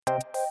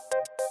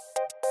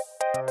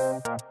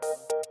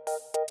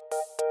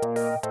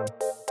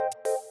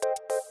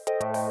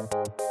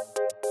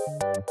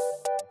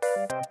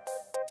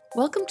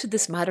Welcome to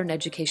this Modern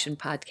Education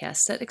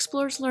podcast that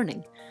explores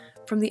learning,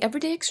 from the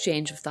everyday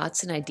exchange of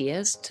thoughts and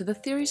ideas to the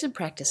theories and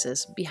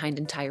practices behind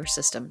entire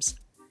systems.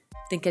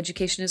 Think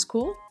education is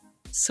cool?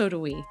 So do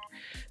we.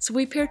 So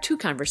we pair two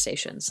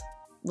conversations.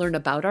 Learn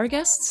about our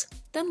guests,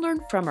 then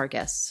learn from our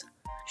guests.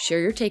 Share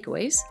your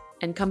takeaways,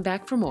 and come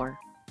back for more.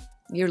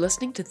 You're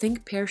listening to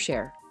Think, Pair,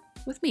 Share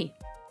with me,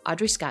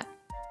 Audrey Scott.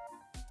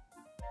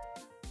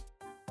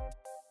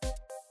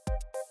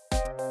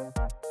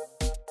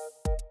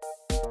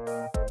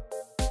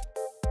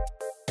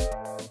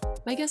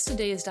 My guest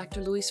today is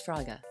Dr. Luis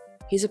Fraga.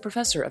 He's a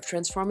professor of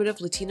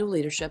transformative Latino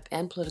leadership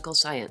and political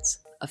science,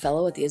 a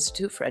fellow at the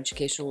Institute for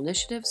Educational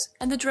Initiatives,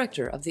 and the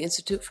director of the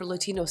Institute for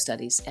Latino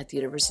Studies at the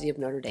University of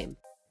Notre Dame.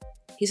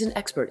 He's an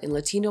expert in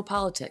Latino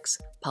politics,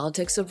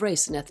 politics of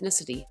race and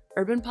ethnicity,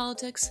 urban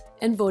politics,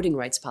 and voting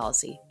rights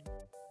policy.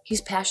 He's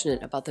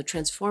passionate about the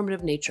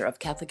transformative nature of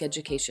Catholic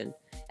education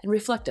and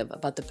reflective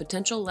about the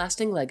potential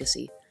lasting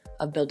legacy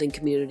of building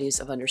communities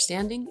of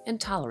understanding and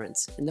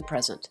tolerance in the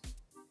present.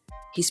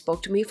 He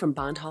spoke to me from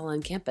Bond Hall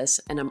on campus,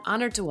 and I'm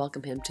honored to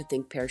welcome him to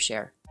Think, Pair,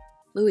 Share.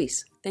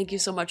 Luis, thank you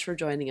so much for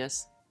joining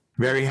us.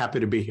 Very happy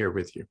to be here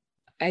with you.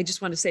 I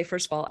just want to say,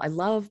 first of all, I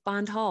love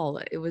Bond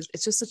Hall.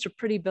 It's just such a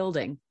pretty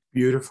building.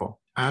 Beautiful,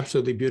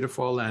 absolutely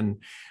beautiful. And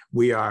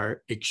we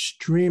are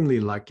extremely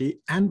lucky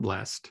and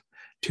blessed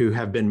to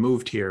have been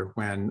moved here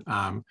when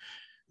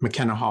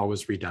McKenna Hall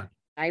was redone.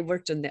 I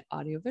worked in the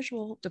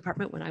audiovisual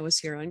department when I was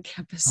here on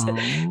campus.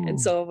 And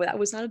so I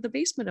was out of the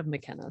basement of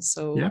McKenna.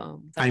 So yep.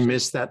 I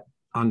miss that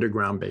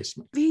underground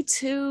basement. Me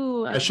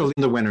too. Especially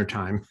in the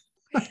wintertime.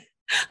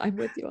 I'm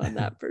with you on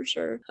that for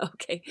sure.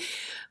 Okay.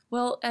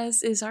 Well,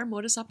 as is our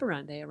modus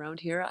operandi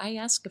around here, I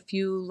ask a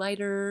few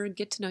lighter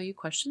get-to-know-you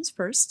questions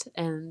first,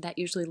 and that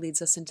usually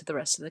leads us into the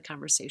rest of the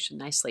conversation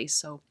nicely.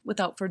 So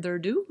without further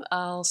ado,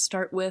 I'll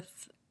start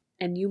with,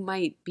 and you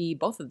might be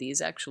both of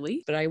these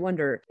actually, but I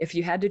wonder, if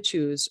you had to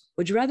choose,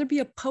 would you rather be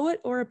a poet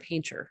or a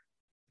painter?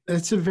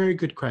 That's a very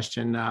good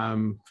question.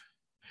 That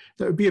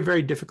would be a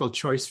very difficult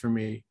choice for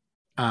me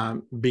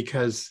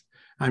because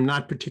I'm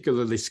not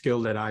particularly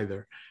skilled at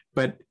either.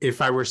 But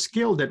if I were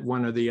skilled at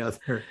one or the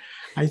other,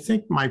 I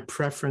think my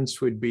preference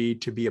would be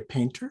to be a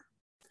painter,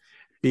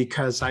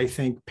 because I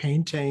think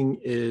painting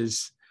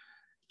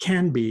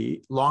can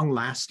be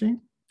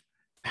long-lasting,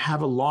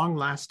 have a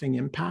long-lasting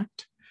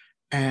impact,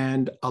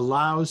 and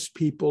allows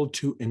people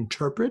to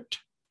interpret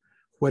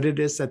what it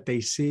is that they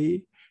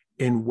see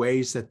in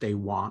ways that they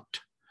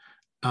want.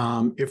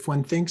 If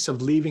one thinks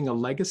of leaving a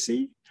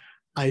legacy,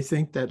 I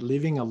think that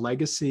leaving a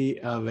legacy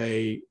of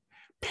a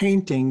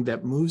painting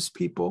that moves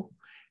people,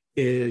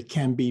 it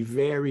can be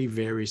very,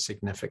 very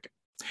significant.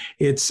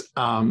 It's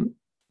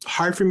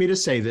hard for me to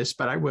say this,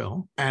 but I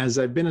will. As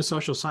I've been a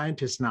social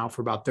scientist now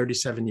for about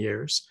 37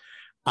 years,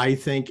 I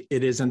think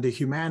it is in the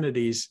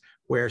humanities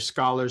where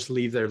scholars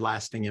leave their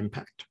lasting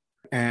impact.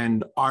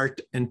 And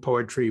art and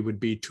poetry would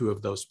be two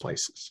of those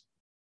places.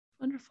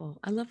 Wonderful.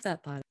 I love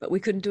that thought. But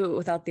we couldn't do it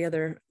without the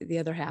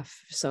other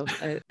half. So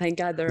thank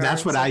God there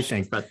That's are what I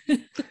think. But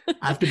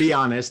I have to be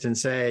honest and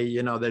say,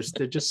 there's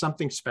just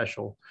something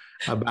special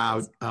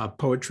about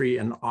poetry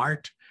and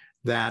art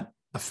that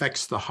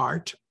affects the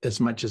heart as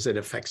much as it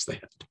affects the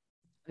head.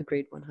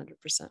 Agreed,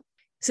 100%.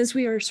 Since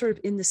we are sort of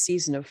in the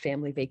season of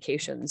family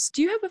vacations,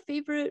 do you have a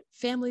favorite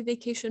family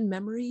vacation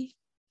memory?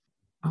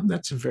 Oh,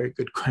 that's a very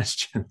good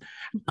question.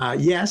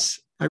 Yes,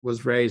 I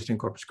was raised in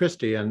Corpus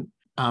Christi, and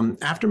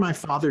after my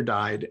father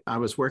died, I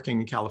was working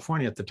in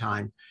California at the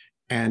time,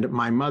 and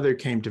my mother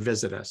came to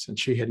visit us, and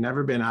she had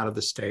never been out of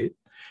the state.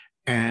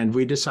 And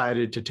we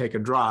decided to take a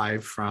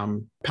drive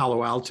from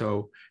Palo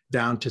Alto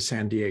down to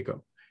San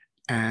Diego.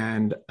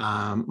 And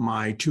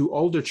my two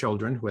older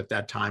children, who at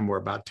that time were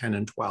about 10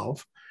 and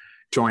 12,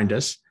 joined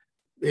us.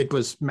 It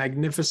was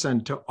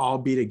magnificent to all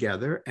be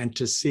together and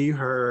to see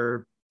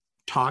her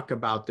talk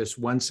about this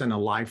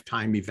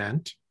once-in-a-lifetime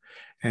event.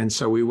 And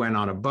so we went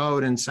on a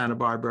boat in Santa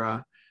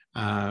Barbara.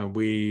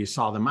 We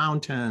saw the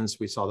mountains,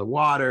 we saw the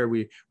water,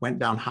 we went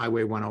down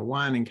Highway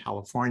 101 in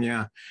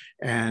California,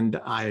 and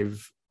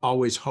I've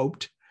always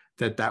hoped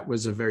that that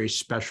was a very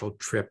special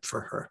trip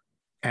for her.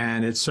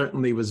 And it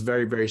certainly was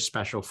very, very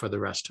special for the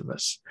rest of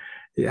us,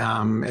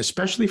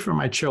 especially for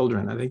my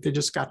children. I think they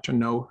just got to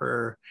know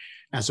her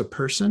as a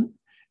person,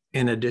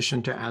 in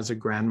addition to as a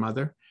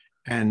grandmother.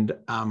 And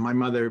my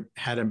mother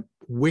had a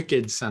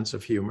wicked sense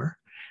of humor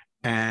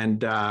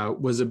and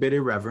was a bit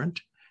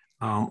irreverent.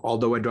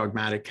 Although a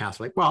dogmatic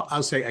Catholic. Well,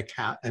 I'll say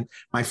and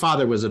my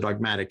father was a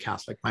dogmatic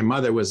Catholic. My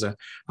mother was a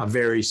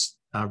very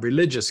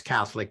religious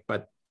Catholic,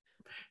 but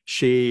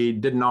she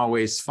didn't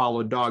always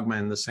follow dogma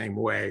in the same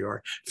way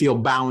or feel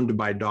bound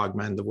by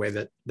dogma in the way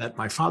that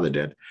my father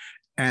did.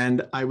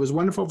 And it was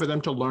wonderful for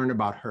them to learn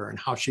about her and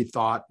how she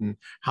thought and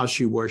how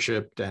she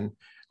worshiped and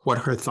what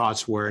her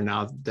thoughts were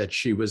now that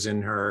she was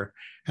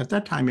at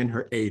that time in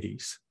her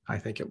 80s, I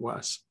think it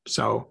was.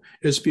 So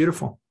it was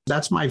beautiful.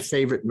 That's my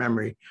favorite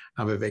memory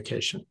of a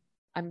vacation.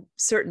 I'm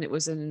certain it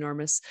was an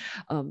enormous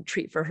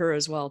treat for her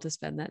as well to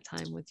spend that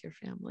time with your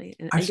family.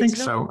 I get think to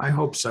know- so. I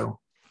hope so.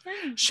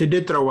 Yeah. She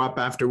did throw up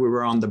after we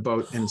were on the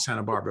boat in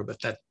Santa Barbara,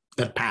 but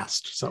that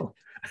passed. So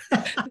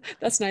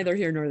That's neither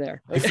here nor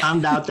there. I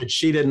found out that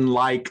she didn't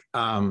like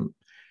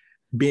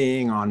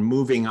being on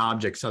moving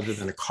objects other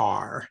than a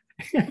car.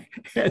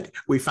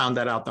 We found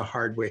that out the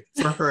hard way,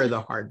 for her,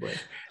 the hard way.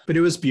 But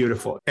it was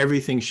beautiful.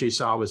 Everything she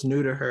saw was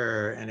new to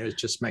her, and it was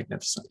just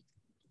magnificent.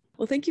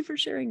 Well, thank you for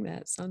sharing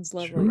that. Sounds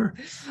lovely. Sure.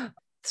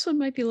 This one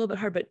might be a little bit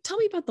hard, but tell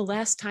me about the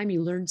last time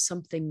you learned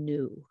something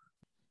new.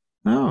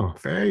 Oh,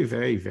 very,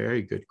 very,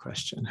 very good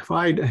question. If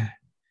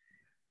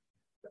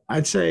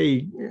I'd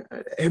say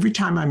every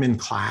time I'm in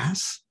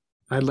class,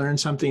 I learn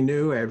something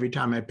new. Every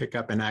time I pick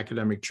up an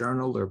academic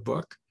journal or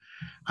book,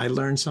 I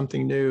learn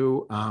something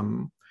new.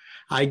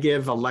 I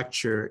give a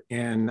lecture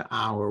in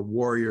our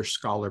Warrior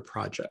Scholar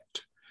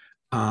Project.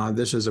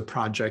 This is a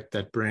project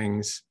that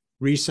brings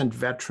recent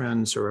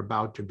veterans or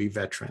about to be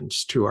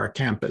veterans to our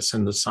campus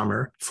in the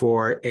summer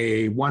for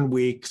a 1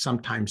 week,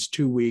 sometimes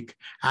 2 week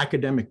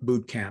academic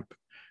boot camp.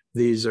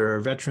 These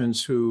are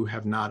veterans who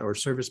have not, or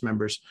service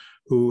members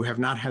who have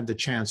not had the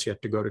chance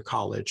yet to go to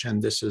college.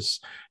 And this is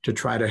to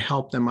try to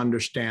help them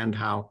understand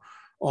how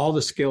all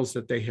the skills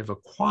that they have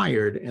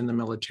acquired in the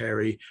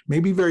military may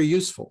be very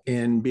useful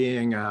in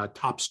being a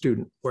top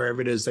student,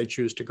 wherever it is they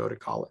choose to go to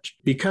college.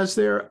 Because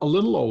they're a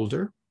little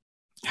older,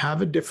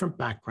 have a different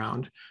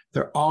background,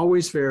 they're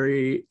always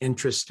very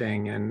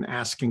interesting and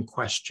asking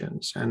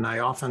questions. And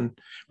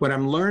what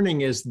I'm learning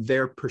is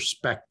their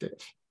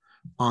perspective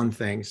on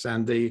things.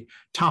 And the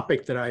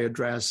topic that I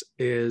address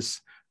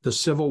is the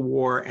Civil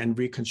War and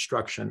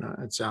Reconstruction.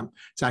 It's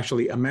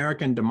actually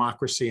American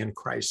Democracy in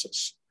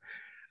Crisis,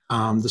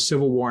 the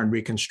Civil War and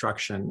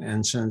Reconstruction.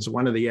 And since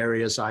one of the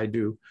areas I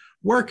do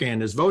work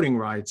in is voting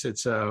rights,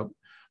 it's a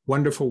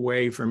wonderful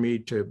way for me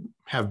to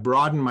have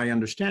broadened my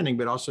understanding,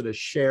 but also to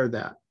share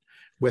that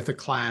with a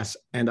class.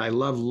 And I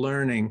love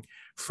learning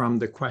from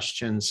the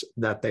questions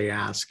that they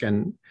ask.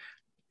 And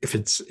if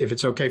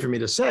it's okay for me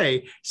to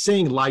say,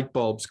 seeing light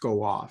bulbs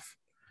go off,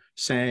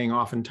 saying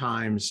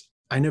oftentimes,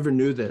 I never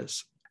knew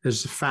this,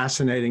 is a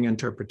fascinating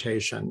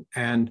interpretation.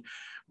 And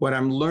what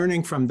I'm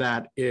learning from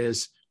that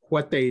is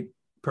what they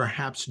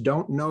perhaps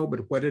don't know,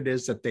 but what it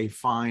is that they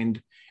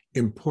find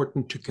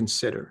important to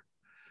consider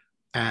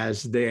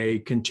as they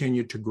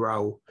continue to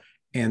grow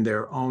in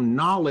their own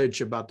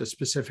knowledge about the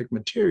specific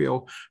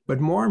material, but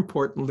more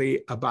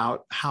importantly,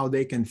 about how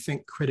they can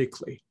think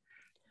critically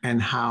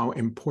and how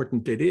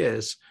important it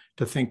is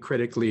to think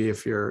critically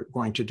if you're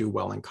going to do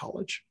well in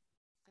college.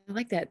 I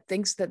like that.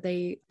 Things that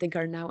they think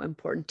are now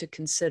important to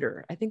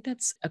consider. I think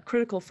that's a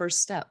critical first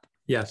step.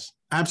 Yes,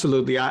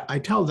 absolutely. I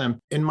tell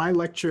them in my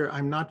lecture,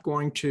 I'm not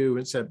going to,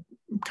 it's a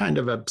kind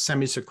of a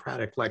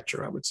semi-Socratic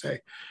lecture, I would say.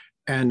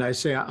 And I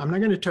say, I'm not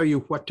going to tell you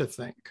what to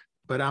think,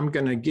 but I'm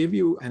going to give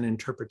you an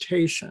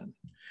interpretation.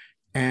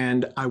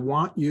 And I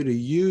want you to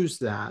use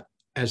that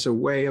as a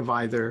way of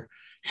either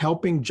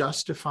helping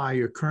justify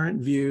your current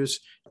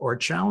views or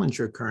challenge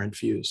your current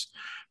views.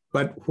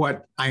 But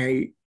what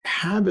I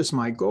have as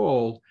my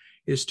goal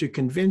is to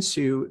convince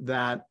you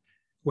that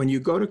when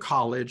you go to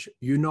college,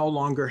 you no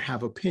longer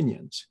have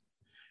opinions.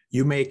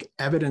 You make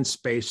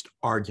evidence-based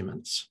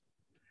arguments.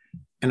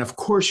 And of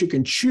course, you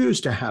can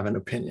choose to have an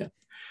opinion,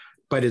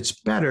 but it's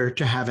better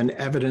to have an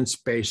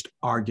evidence-based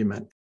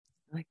argument.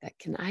 I like that.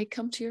 Can I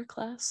come to your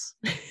class?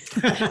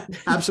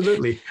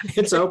 Absolutely.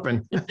 It's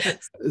open.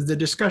 The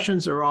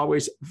discussions are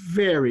always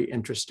very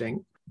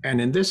interesting. And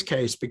in this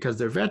case, because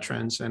they're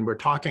veterans and we're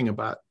talking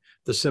about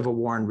the Civil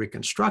War and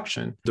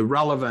Reconstruction, the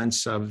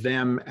relevance of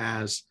them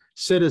as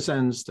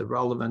citizens, the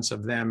relevance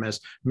of them as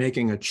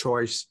making a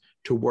choice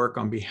to work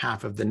on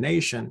behalf of the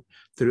nation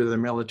through the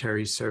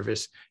military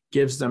service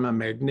gives them a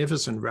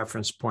magnificent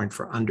reference point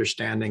for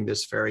understanding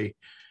this very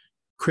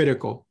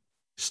critical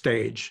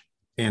stage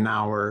in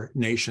our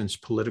nation's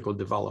political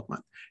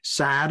development.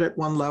 Sad at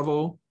one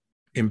level,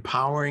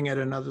 empowering at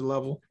another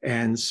level.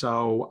 And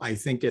so I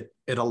think it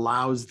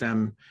allows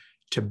them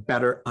to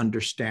better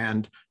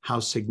understand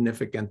how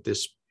significant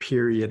this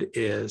period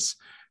is.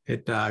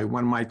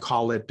 One might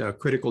call it a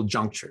critical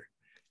juncture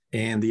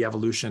in the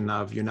evolution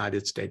of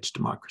United States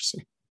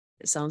democracy.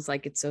 It sounds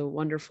like it's a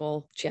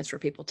wonderful chance for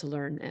people to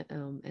learn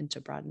and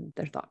to broaden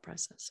their thought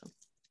process. So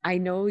I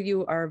know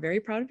you are very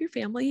proud of your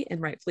family,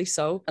 and rightfully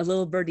so. A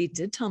little birdie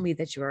did tell me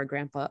that you are a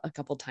grandpa a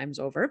couple times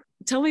over.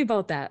 Tell me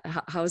about that.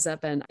 How's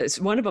that been?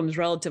 One of them is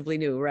relatively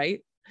new,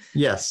 right?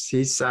 Yes,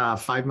 he's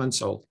 5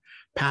 months old.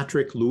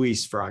 Patrick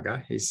Luis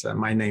Fraga. He's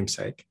my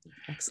namesake.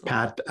 Excellent.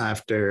 Pat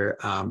after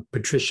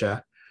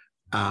Patricia,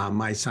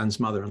 my son's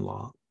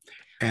mother-in-law.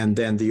 And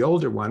then the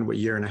older one, a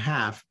year and a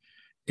half,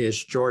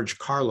 is George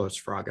Carlos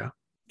Fraga.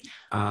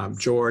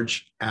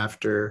 George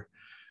after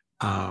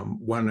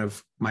one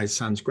of my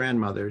son's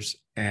grandmothers,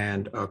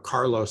 and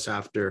Carlos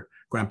after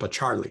Grandpa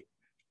Charlie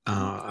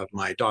of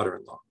my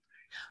daughter-in-law.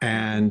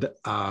 And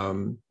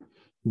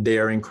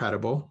they're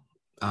incredible.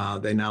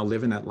 They now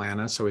live in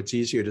Atlanta, so it's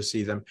easier to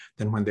see them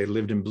than when they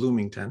lived in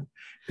Bloomington.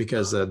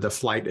 because the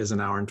flight is 1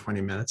 hour and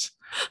 20 minutes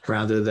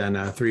rather than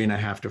a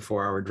 3.5 to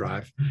 4 hour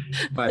drive.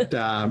 But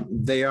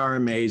they are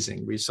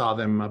amazing. We saw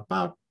them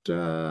about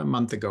a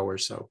month ago or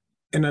so.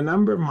 In a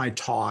number of my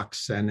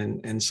talks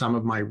and in some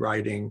of my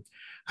writing,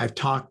 I've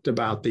talked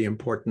about the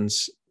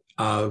importance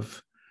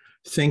of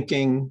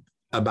thinking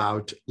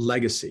about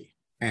legacy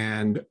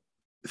and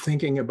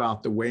thinking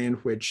about the way in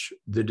which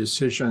the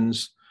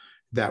decisions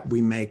that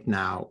we make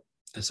now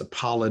as a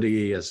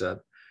polity, as a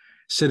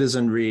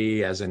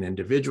citizenry, as an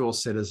individual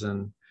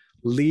citizen,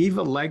 leave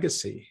a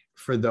legacy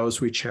for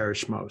those we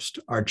cherish most,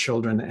 our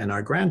children and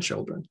our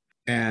grandchildren.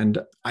 And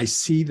I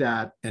see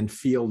that and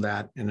feel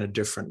that in a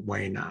different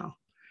way now,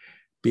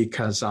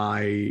 because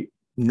I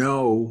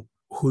know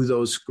who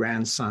those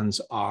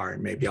grandsons are.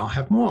 Maybe I'll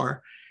have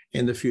more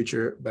in the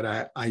future,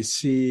 but I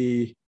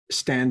see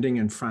standing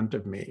in front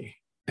of me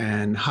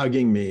and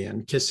hugging me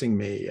and kissing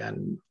me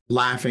and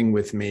laughing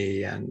with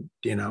me and,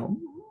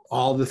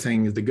 all the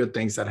things, the good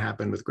things that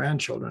happen with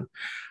grandchildren.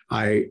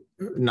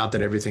 Not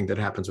that everything that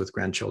happens with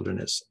grandchildren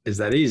is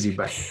that easy,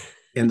 but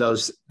in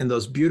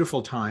those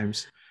beautiful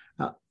times,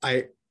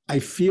 I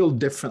feel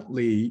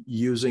differently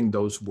using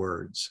those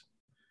words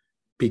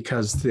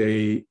because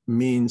they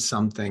mean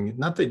something.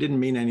 Not they didn't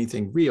mean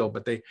anything real,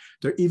 but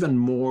they're even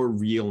more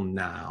real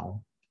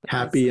now,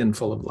 happy and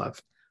full of love.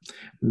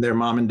 Their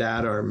mom and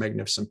dad are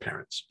magnificent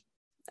parents.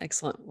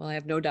 Excellent. Well, I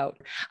have no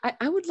doubt.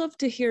 I would love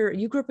to hear,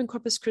 you grew up in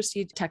Corpus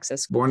Christi,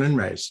 Texas. Born and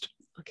raised.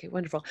 Okay,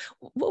 wonderful.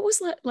 What was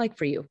that like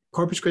for you?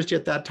 Corpus Christi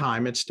at that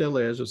time, it still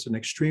is, was an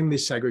extremely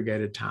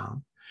segregated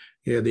town.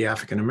 You had the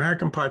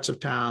African-American parts of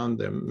town,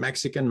 the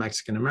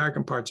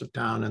Mexican-American parts of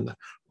town, and the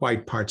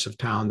white parts of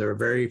town. There were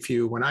very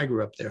few, when I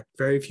grew up there,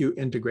 very few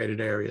integrated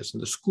areas.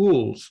 And the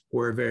schools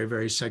were very,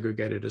 very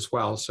segregated as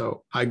well.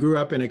 So I grew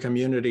up in a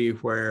community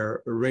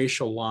where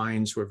racial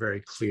lines were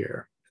very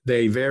clear.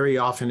 They very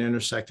often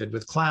intersected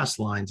with class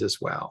lines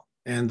as well.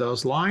 And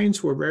those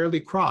lines were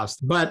rarely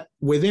crossed. But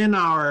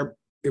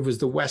it was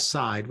the West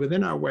Side.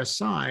 Within our West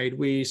Side,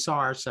 we saw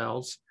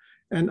ourselves,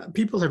 and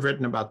people have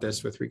written about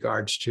this with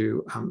regards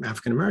to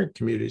African-American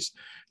communities.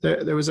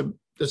 There's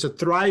a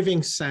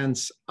thriving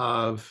sense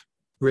of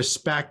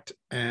respect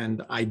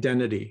and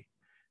identity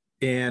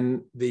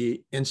in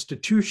the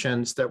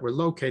institutions that were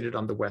located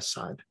on the West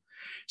Side.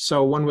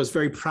 So one was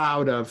very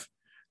proud of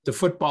the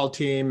football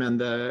team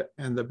and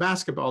the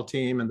basketball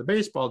team and the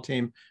baseball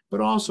team, but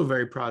also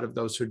very proud of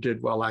those who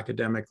did well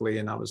academically.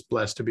 And I was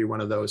blessed to be one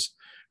of those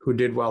who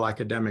did well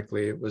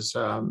academically. It was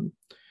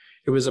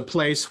a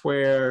place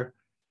where,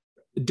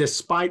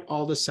 despite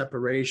all the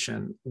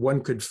separation, one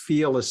could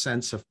feel a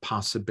sense of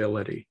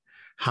possibility,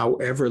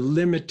 however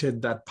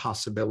limited that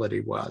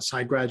possibility was.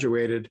 I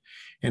graduated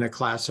in a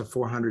class of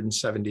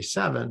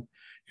 477,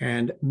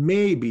 and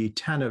maybe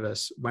 10 of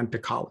us went to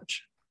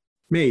college,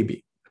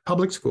 maybe.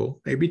 Public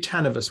school, maybe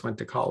 10 of us went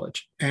to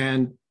college,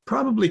 and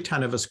probably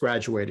 10 of us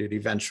graduated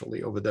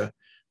eventually over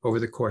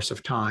the course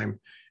of time.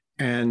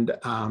 And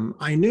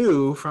I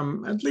knew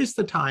from at least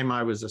the time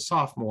I was a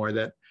sophomore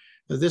that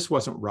this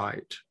wasn't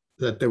right,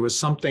 that there was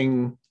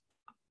something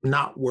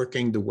not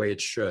working the way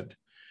it should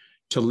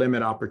to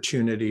limit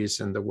opportunities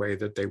in the way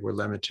that they were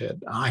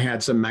limited. I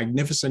had some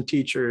magnificent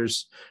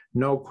teachers,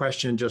 no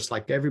question, just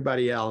like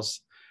everybody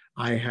else.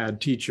 I had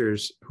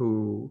teachers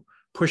who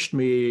pushed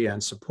me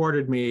and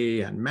supported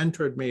me and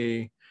mentored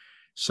me.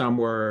 Some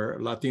were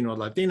Latino,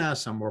 Latina,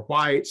 some were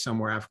white, some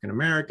were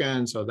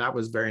African-American. So that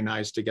was very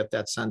nice to get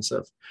that sense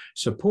of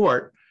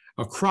support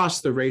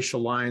across the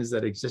racial lines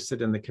that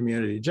existed in the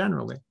community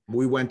generally.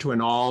 We went to an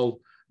all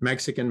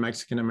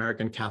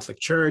Mexican-American Catholic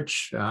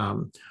church,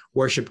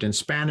 worshiped in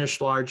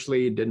Spanish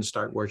largely, didn't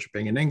start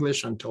worshiping in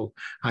English until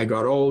I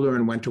got older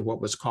and went to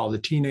what was called the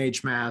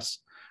teenage mass.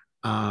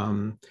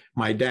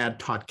 My dad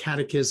taught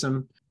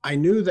catechism. I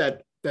knew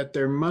that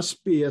there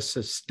must be a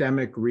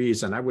systemic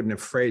reason. I wouldn't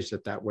have phrased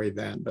it that way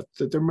then, but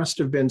that there must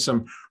have been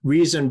some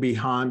reason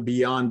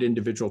beyond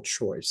individual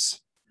choice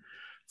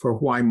for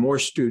why more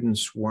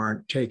students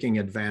weren't taking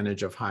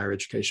advantage of higher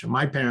education.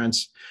 My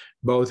parents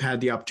both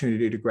had the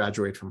opportunity to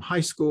graduate from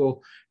high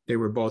school. They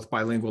were both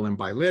bilingual and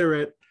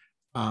biliterate.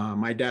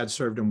 My dad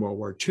served in World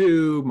War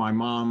II. My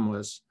mom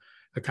was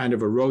a kind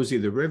of a Rosie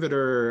the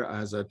Riveter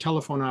as a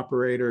telephone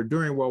operator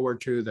during World War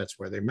II. That's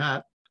where they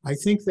met. I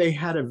think they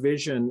had a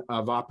vision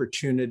of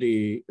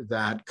opportunity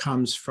that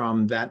comes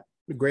from that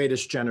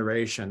greatest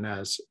generation,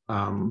 as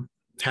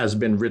has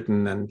been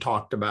written and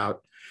talked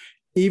about,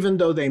 even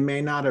though they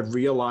may not have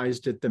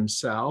realized it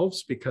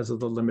themselves because of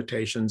the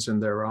limitations in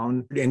their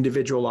own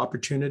individual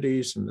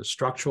opportunities and the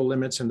structural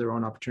limits in their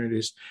own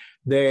opportunities.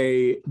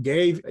 They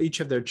gave each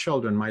of their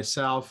children,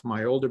 myself,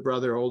 my older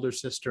brother, older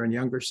sister, and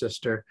younger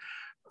sister,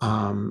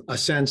 a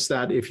sense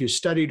that if you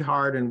studied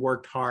hard and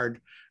worked hard,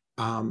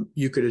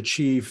 you could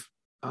achieve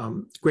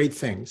great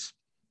things,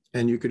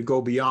 and you could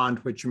go beyond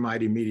what you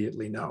might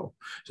immediately know.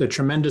 So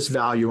tremendous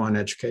value on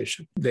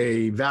education.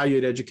 They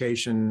valued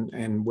education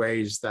in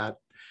ways that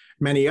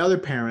many other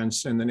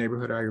parents in the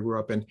neighborhood I grew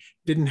up in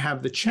didn't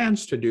have the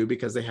chance to do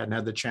because they hadn't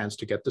had the chance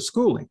to get the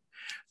schooling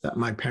that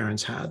my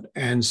parents had.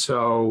 And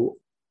so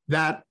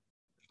that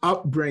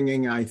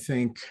upbringing, I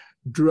think,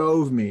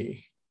 drove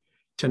me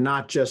to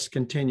not just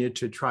continue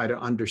to try to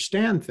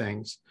understand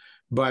things,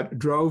 but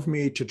drove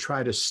me to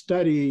try to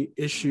study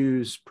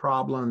issues,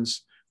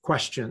 problems,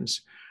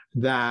 questions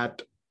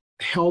that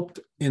helped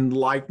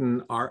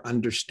enlighten our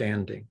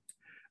understanding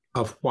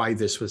of why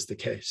this was the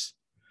case.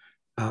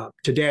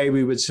 Today,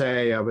 we would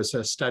say I was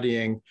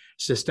studying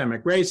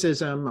systemic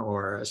racism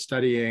or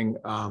studying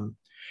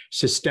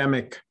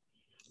systemic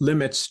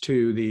limits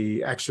to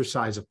the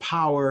exercise of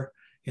power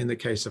in the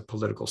case of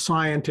political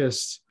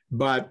scientists.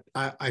 But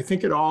I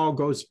think it all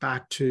goes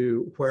back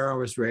to where I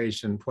was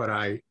raised and what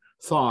I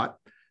thought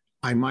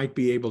I might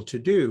be able to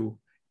do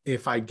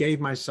if I gave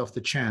myself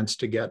the chance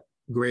to get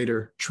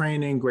greater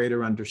training,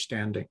 greater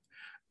understanding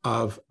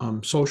of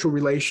social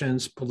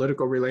relations,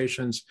 political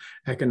relations,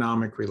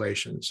 economic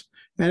relations,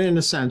 and in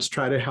a sense,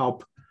 try to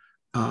help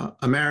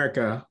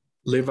America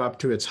live up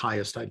to its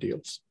highest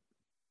ideals.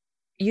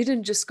 You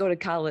didn't just go to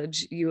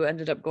college, you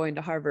ended up going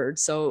to Harvard.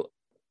 So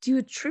do you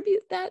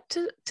attribute that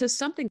to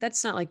something?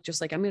 That's not like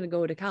just like, I'm going to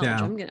go to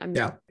college.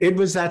 Yeah. It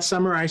was that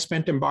summer I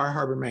spent in Bar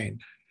Harbor, Maine,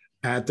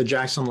 at the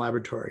Jackson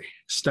Laboratory,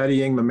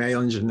 studying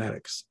mammalian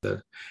genetics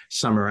the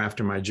summer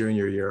after my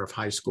junior year of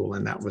high school.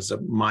 And that was a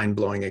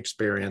mind-blowing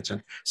experience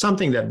and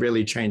something that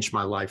really changed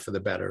my life for the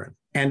better.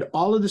 And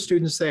all of the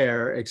students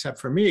there, except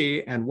for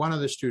me and one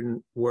other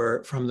student,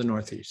 were from the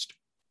Northeast.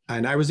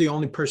 And I was the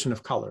only person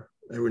of color.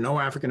 There were no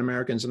African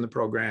Americans in the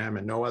program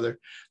and no other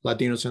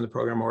Latinos in the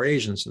program or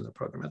Asians in the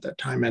program at that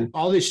time. And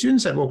all these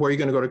students said, well, where are you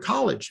going to go to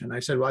college? And I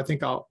said, well, I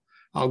think I'll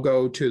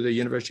go to the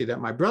university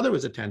that my brother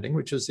was attending,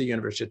 which is the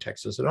University of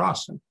Texas at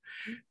Austin.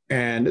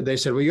 And they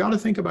said, well, you ought to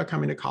think about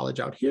coming to college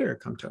out here,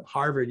 come to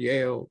Harvard,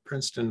 Yale,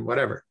 Princeton,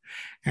 whatever.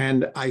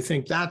 And I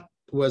think that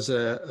was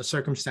a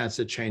circumstance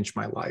that changed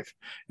my life.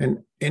 And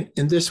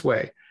in this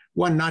way,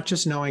 one, not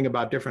just knowing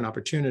about different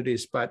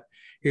opportunities, but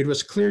it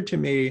was clear to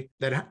me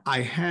that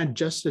I had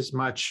just as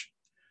much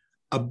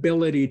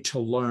ability to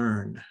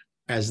learn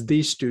as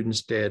these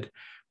students did,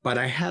 but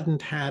I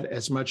hadn't had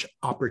as much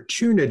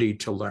opportunity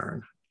to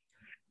learn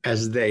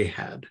as they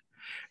had.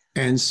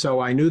 And so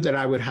I knew that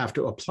I would have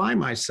to apply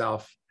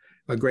myself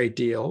a great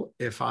deal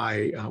if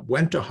I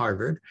went to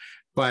Harvard,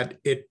 but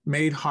it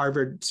made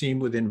Harvard seem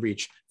within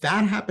reach.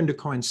 That happened to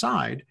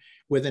coincide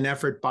with an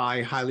effort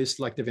by highly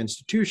selective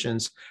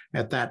institutions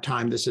at that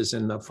time. This is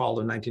in the fall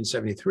of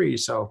 1973.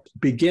 So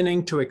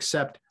beginning to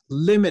accept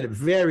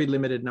very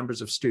limited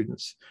numbers of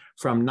students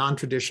from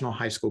non-traditional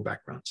high school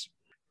backgrounds.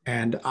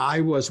 And I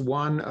was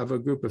one of a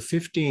group of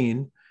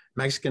 15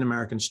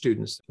 Mexican-American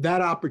students. That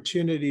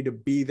opportunity to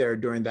be there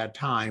during that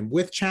time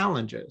with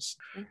challenges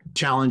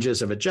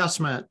of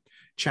adjustment,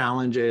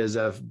 challenges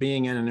of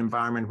being in an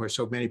environment where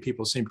so many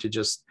people seem to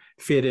just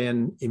fit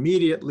in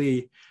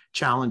immediately,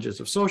 challenges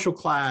of social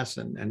class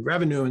and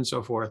revenue and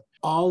so forth.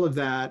 All of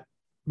that,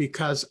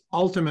 because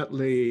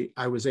ultimately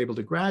I was able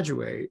to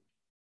graduate,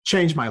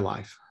 changed my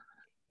life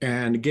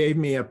and gave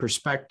me a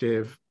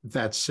perspective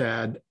that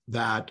said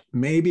that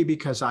maybe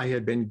because I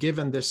had been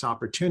given this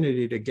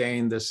opportunity to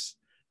gain this,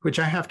 which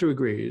I have to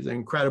agree is an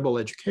incredible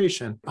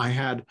education, I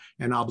had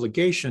an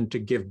obligation to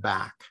give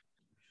back.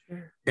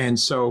 Sure. And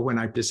so when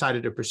I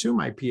decided to pursue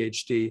my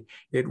PhD,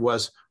 it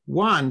was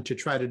one, to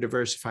try to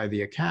diversify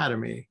the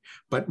academy,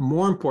 but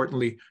more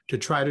importantly, to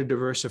try to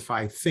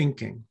diversify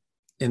thinking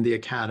in the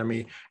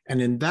academy,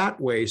 and in that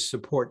way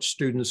support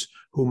students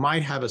who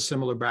might have a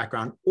similar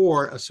background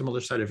or a similar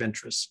set of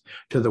interests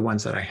to the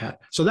ones that I had.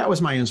 So that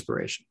was my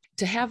inspiration.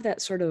 To have that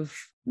sort of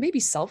maybe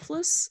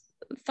selfless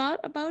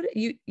thought about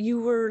it, you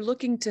were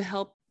looking to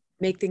help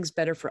make things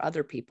better for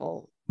other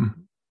people.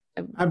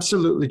 Mm-hmm.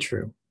 Absolutely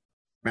true.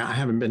 I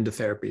haven't been to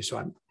therapy, so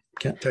I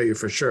can't tell you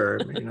for sure,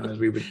 as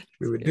we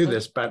would do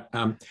this, but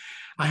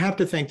I have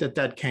to think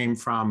that came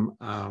from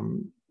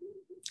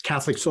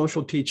Catholic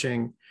social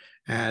teaching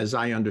as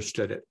I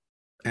understood it,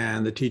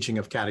 and the teaching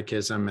of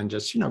catechism, and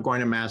just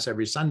going to mass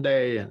every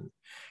Sunday and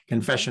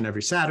confession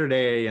every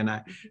Saturday, and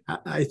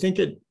I think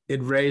it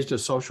raised a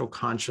social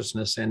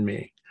consciousness in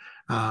me.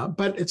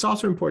 But it's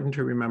also important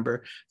to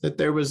remember that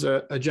there was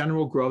a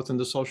general growth in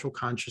the social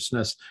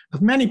consciousness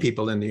of many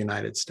people in the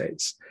United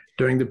States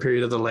during the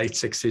period of the late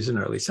 60s and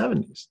early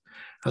 70s.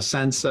 A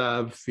sense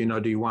of,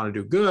 do you want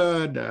to do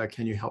good?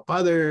 Can you help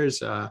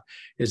others?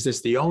 Is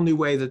this the only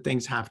way that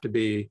things have to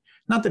be?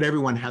 Not that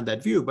everyone had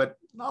that view, but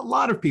a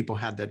lot of people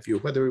had that view,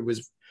 whether it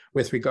was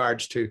with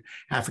regards to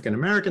African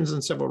Americans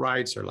and civil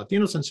rights, or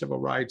Latinos and civil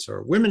rights,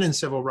 or women in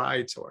civil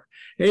rights, or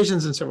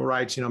Asians in civil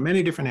rights,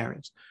 many different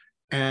areas.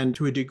 And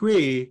to a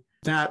degree,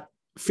 that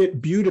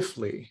fit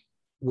beautifully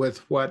with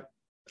what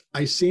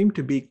I seemed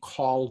to be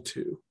called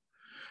to,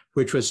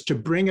 which was to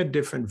bring a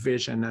different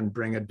vision and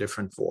bring a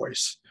different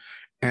voice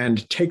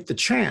and take the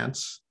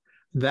chance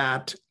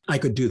that I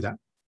could do that.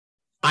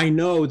 I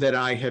know that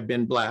I have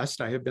been blessed,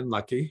 I have been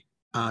lucky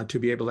to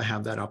be able to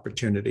have that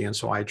opportunity. And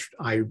so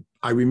I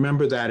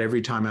remember that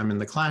every time I'm in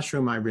the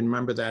classroom. I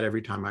remember that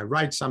every time I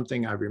write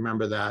something. I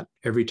remember that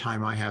every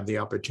time I have the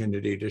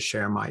opportunity to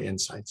share my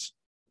insights.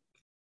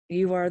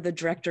 You are the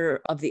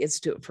director of the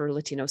Institute for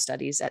Latino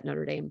Studies at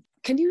Notre Dame.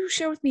 Can you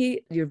share with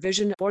me your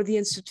vision for the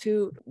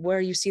Institute,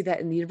 where you see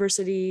that in the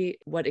university,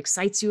 what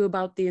excites you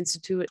about the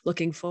Institute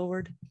looking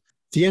forward?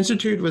 The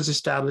Institute was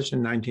established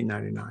in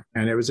 1999,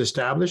 and it was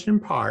established in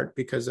part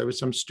because there was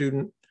some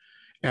student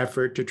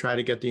effort to try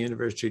to get the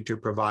university to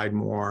provide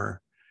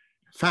more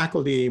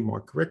faculty,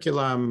 more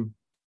curriculum,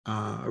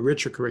 a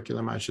richer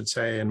curriculum, I should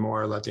say, and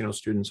more Latino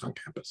students on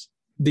campus.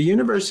 The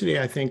university,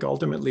 I think,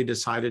 ultimately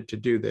decided to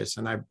do this,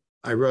 and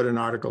I wrote an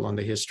article on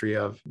the history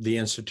of the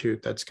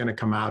Institute that's going to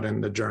come out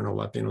in the journal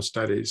Latino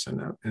Studies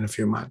in a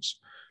few months,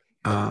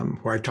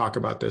 where I talk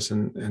about this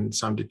in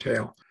some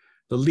detail.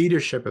 The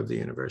leadership of the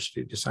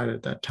university decided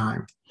at that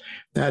time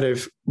that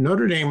if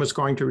Notre Dame was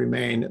going to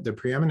remain the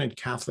preeminent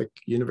Catholic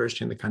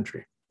university in the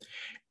country,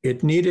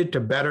 it needed to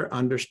better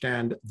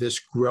understand this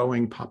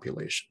growing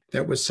population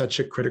that was such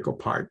a critical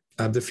part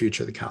of the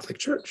future of the Catholic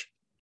Church.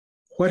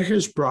 What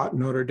has brought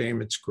Notre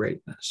Dame its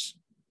greatness?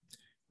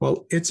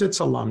 Well, it's its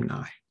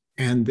alumni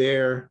and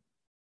their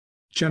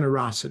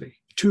generosity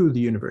to the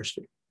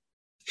university.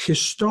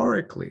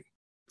 Historically,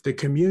 the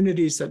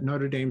communities that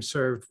Notre Dame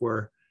served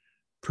were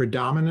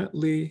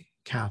predominantly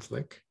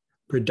Catholic,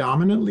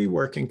 predominantly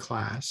working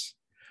class,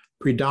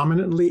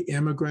 predominantly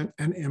immigrant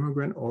and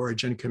immigrant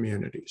origin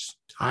communities,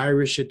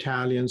 Irish,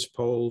 Italians,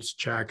 Poles,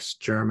 Czechs,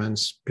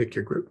 Germans, pick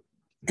your group.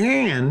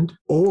 And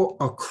or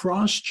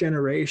across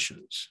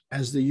generations,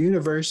 as the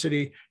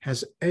university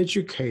has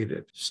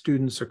educated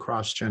students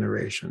across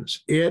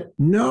generations, it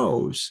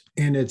knows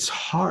in its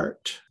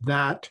heart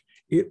that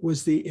it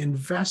was the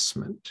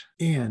investment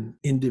in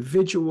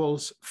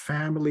individuals,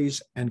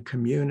 families, and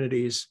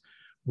communities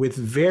with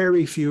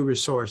very few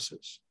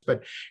resources.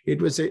 But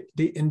it was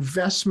the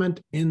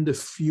investment in the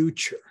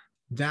future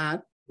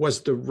that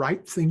was the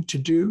right thing to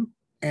do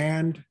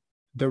and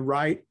the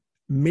right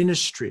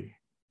ministry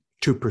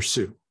to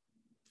pursue.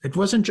 It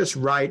wasn't just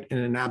right in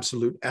an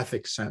absolute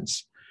ethics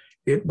sense.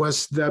 It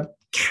was the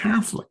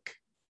Catholic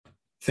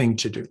thing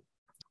to do.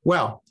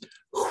 Well,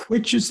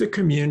 which is the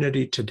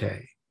community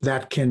today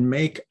that can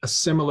make a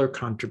similar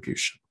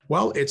contribution?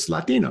 Well, it's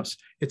Latinos,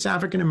 it's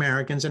African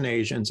Americans and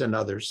Asians and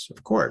others,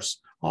 of course,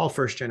 all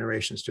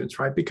first-generation students,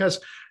 right? Because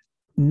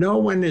no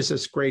one is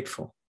as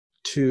grateful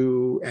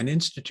to an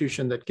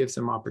institution that gives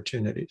them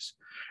opportunities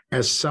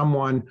as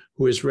someone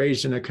who is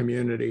raised in a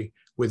community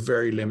with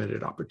very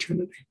limited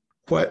opportunity.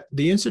 What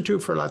the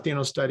Institute for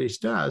Latino Studies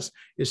does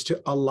is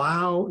to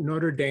allow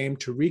Notre Dame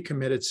to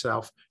recommit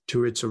itself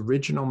to its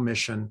original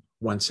mission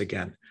once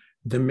again.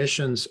 The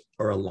missions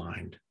are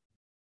aligned.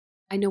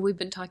 I know we've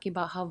been talking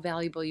about how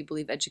valuable you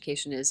believe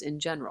education is in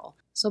general.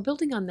 So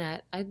building on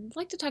that, I'd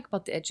like to talk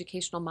about the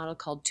educational model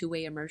called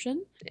two-way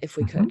immersion, if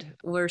we could,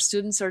 where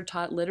students are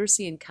taught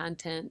literacy and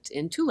content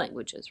in two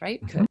languages,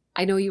 right?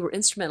 I know you were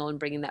instrumental in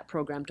bringing that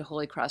program to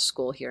Holy Cross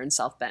School here in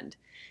South Bend.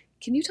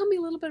 Can you tell me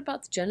a little bit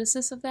about the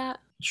genesis of that?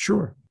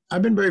 Sure.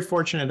 I've been very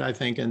fortunate, I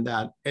think, in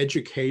that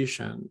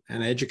education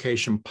and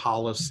education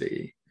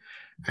policy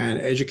and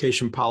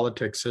education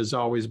politics has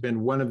always been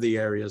one of the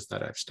areas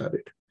that I've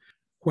studied.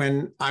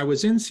 When I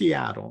was in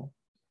Seattle,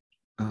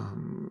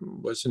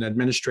 was an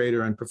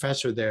administrator and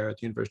professor there at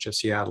the University of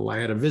Seattle, I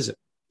had a visit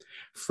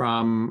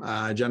from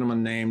a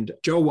gentleman named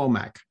Joe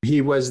Womack.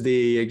 He was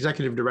the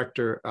executive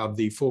director of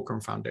the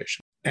Fulcrum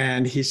Foundation.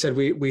 And he said,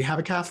 we have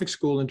a Catholic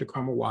school in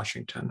Tacoma,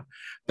 Washington,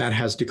 that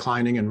has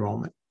declining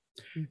enrollment.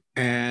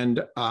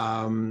 And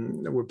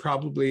we're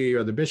probably,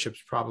 or the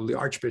bishops probably,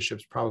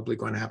 archbishops probably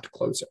going to have to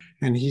close it.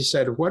 And he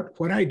said, what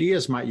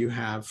ideas might you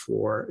have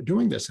for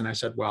doing this? And I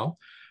said, well,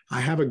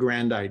 I have a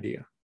grand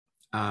idea.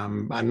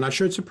 I'm not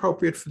sure it's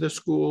appropriate for this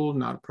school,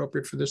 not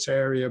appropriate for this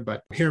area,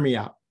 but hear me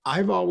out.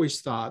 I've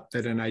always thought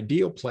that an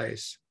ideal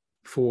place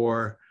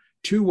for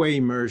two-way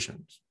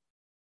immersions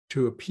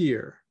to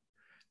appear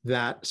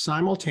that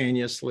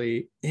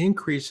simultaneously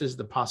increases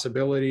the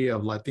possibility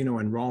of Latino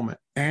enrollment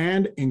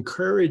and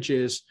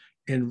encourages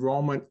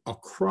enrollment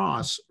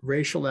across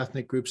racial,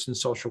 ethnic groups, and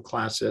social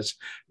classes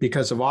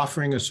because of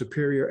offering a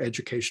superior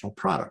educational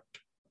product.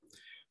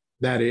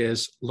 That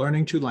is,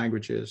 learning two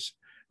languages,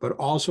 but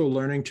also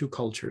learning two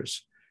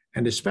cultures,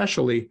 and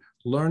especially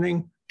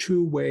learning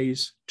two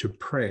ways to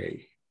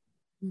pray,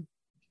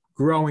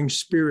 growing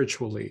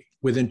spiritually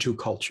within two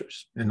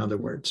cultures, in other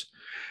words,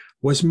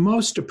 was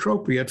most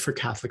appropriate for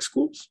Catholic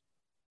schools.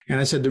 And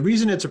I said, the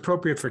reason it's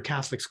appropriate for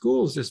Catholic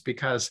schools is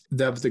because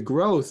of the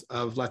growth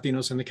of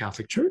Latinos in the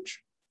Catholic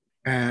Church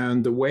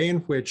and the way in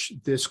which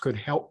this could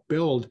help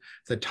build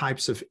the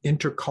types of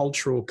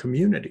intercultural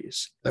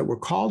communities that were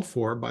called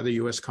for by the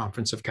U.S.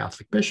 Conference of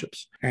Catholic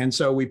Bishops. And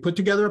so we put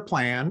together a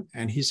plan,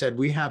 and he said,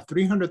 we have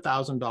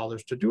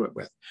 $300,000 to do it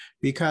with,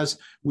 because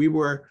we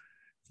were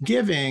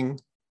giving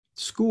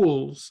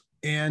schools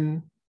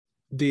in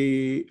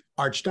the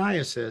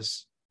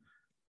Archdiocese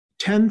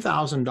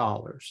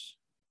 $10,000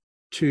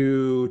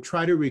 to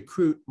try to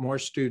recruit more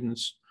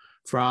students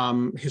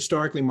from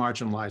historically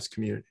marginalized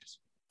communities,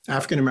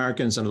 African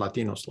Americans and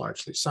Latinos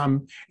largely,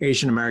 some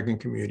Asian American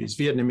communities,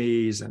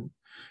 Vietnamese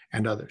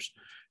and others.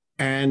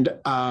 And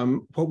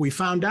what we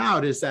found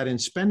out is that in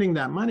spending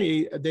that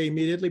money, they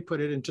immediately put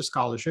it into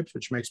scholarships,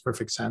 which makes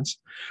perfect sense.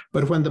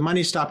 But when the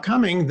money stopped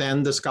coming,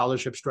 then the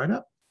scholarships dried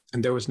up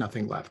and there was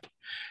nothing left.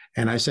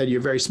 And I said,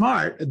 you're very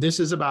smart. This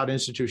is about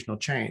institutional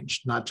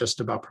change, not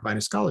just about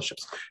providing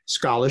scholarships.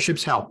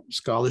 Scholarships help.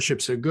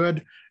 Scholarships are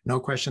good. No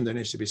question there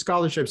needs to be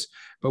scholarships,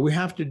 but we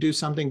have to do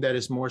something that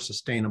is more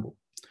sustainable.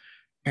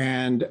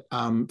 And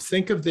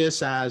think of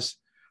this as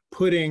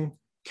putting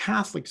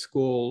Catholic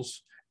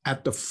schools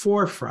at the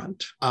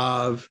forefront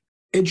of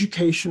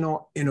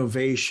educational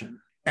innovation.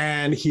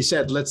 And he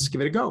said, let's give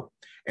it a go.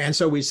 And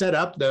so we set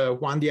up the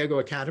Juan Diego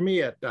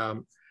Academy at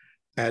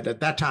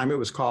that time, it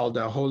was called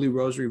Holy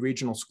Rosary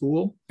Regional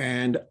School.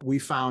 And we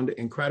found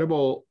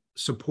incredible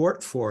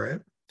support for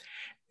it,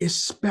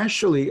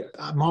 especially,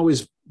 I'm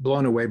always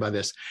blown away by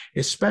this,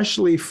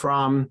 especially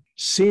from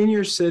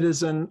senior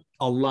citizen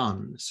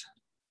alums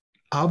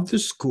of the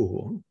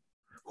school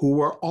who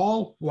were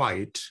all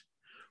white,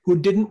 who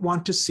didn't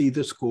want to see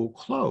the school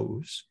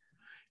close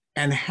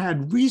and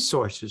had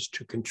resources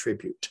to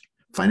contribute,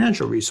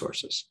 financial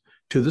resources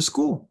to the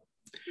school.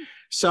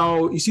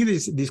 So you see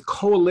these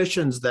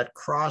coalitions that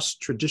cross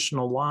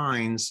traditional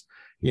lines,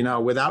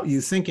 without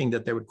you thinking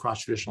that they would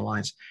cross traditional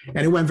lines.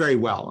 And it went very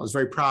well. I was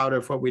very proud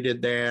of what we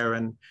did there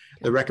and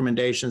the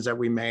recommendations that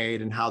we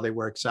made and how they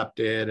were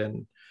accepted,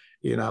 and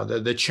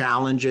the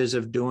challenges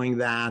of doing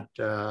that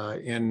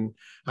in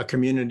a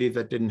community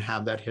that didn't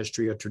have that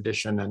history or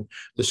tradition. And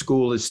the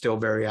school is still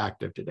very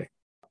active today.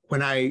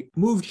 When I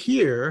moved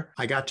here,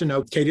 I got to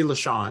know Katie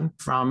LaShawn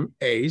from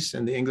ACE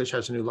and the English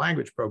as a New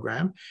Language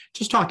program,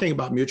 just talking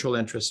about mutual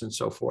interests and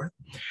so forth.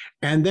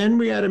 And then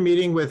we had a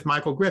meeting with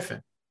Michael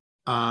Griffin,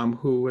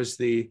 who was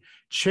the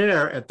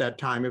chair at that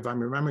time, if I'm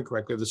remembering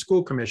correctly, of the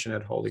school commission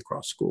at Holy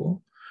Cross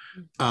School,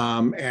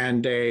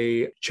 and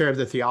a chair of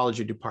the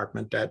theology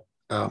department at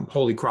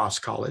Holy Cross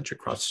College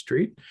across the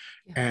street,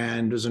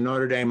 and was a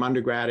Notre Dame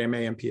undergrad, MA,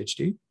 and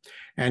PhD.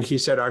 And he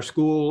said, our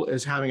school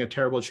is having a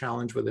terrible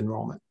challenge with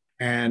enrollment.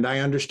 And I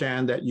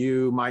understand that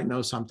you might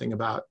know something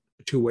about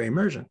two-way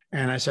immersion.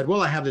 And I said,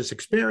 well, I have this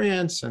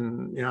experience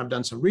and, I've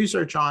done some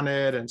research on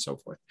it and so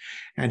forth.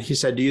 And he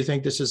said, do you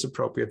think this is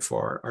appropriate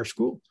for our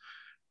school?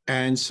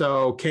 And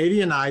so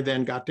Katie and I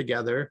then got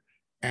together,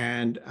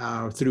 and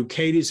through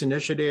Katie's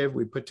initiative,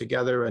 we put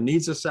together a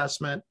needs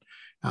assessment.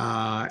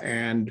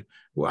 And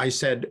I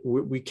said,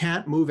 we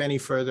can't move any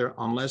further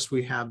unless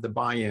we have the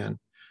buy-in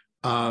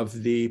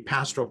of the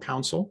pastoral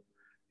council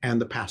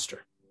and the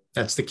pastor.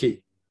 That's the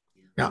key.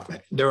 Now,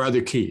 there are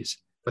other keys,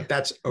 but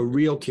that's a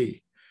real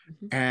key.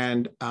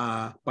 And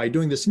by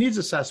doing this needs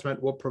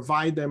assessment, we'll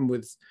provide them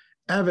with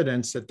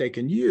evidence that they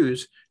can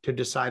use to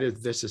decide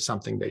if this is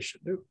something they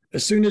should do.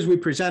 As soon as we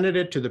presented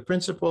it to the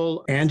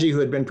principal, Angie, who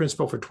had been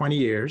principal for 20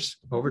 years,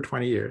 over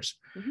 20 years,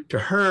 to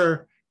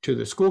her, to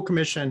the school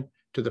commission,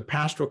 to the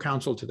pastoral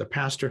council, to the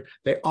pastor,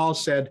 they all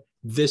said,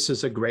 this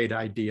is a great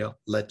idea,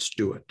 let's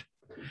do it.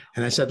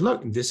 And I said,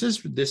 look, this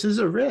is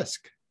a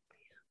risk.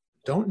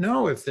 Don't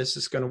know if this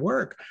is going to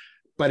work,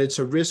 but it's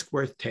a risk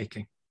worth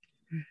taking.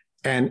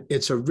 And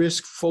it's a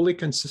risk fully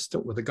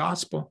consistent with the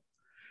gospel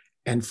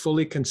and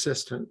fully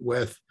consistent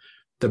with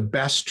the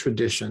best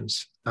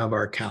traditions of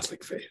our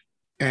Catholic faith.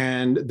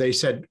 And they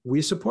said,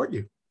 we support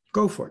you.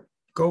 Go for it.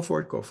 Go for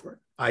it. Go for it.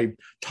 I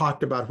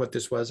talked about what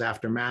this was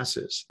after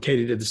masses.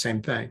 Katie did the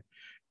same thing.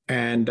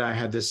 And I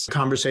had this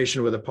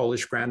conversation with a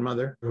Polish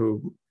grandmother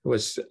who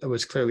was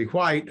clearly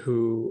white,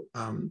 who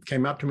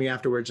came up to me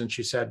afterwards, and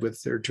she said,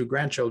 with her two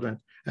grandchildren,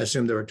 I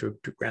assume there were two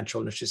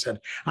grandchildren, she said,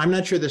 I'm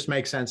not sure this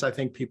makes sense. I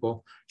think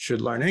people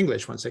should learn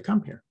English once they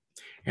come here.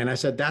 And I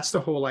said, that's the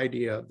whole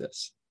idea of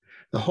this.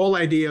 The whole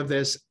idea of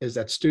this is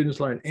that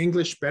students learn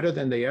English better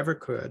than they ever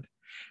could,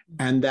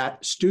 and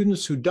that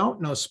students who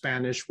don't know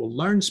Spanish will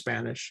learn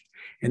Spanish,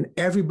 and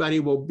everybody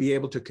will be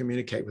able to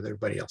communicate with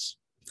everybody else.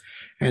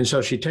 And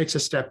so she takes a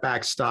step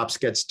back, stops,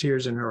 gets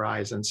tears in her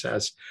eyes, and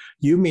says,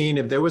 you mean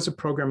if there was a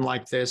program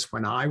like this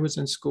when I was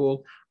in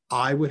school,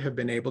 I would have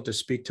been able to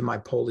speak to my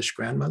Polish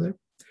grandmother?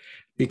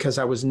 Because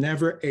I was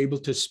never able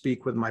to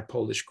speak with my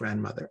Polish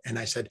grandmother. And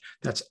I said,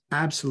 that's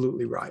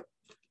absolutely right.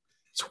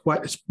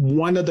 It's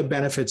one of the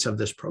benefits of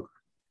this program.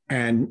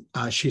 And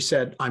she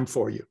said, I'm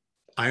for you.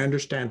 I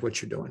understand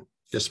what you're doing.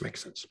 This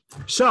makes sense.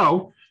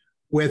 So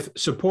with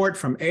support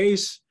from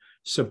ACE,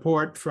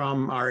 support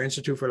from our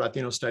Institute for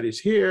Latino Studies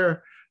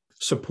here,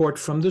 support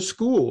from the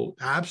school,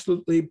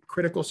 absolutely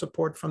critical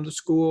support from the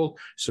school,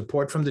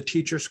 support from the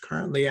teachers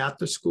currently at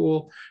the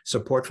school,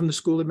 support from the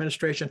school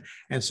administration,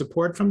 and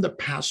support from the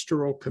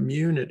pastoral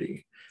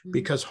community,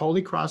 because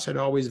Holy Cross had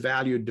always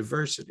valued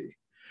diversity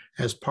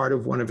as part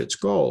of one of its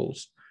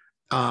goals.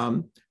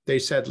 They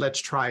said, let's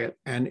try it,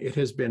 and it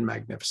has been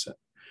magnificent.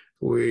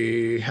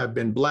 We have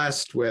been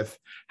blessed with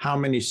how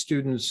many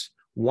students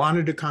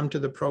wanted to come to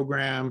the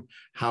program,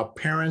 how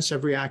parents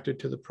have reacted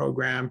to the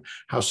program,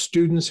 how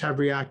students have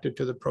reacted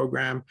to the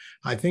program.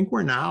 I think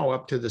we're now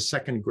up to the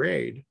second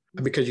grade,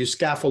 because you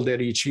scaffold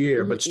it each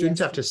year, but students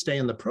have to stay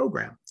in the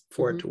program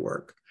for it to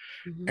work.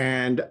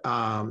 And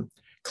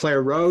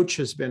Claire Roach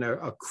has been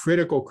a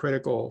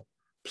critical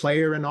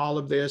player in all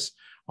of this,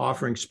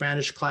 offering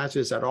Spanish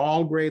classes at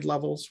all grade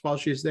levels while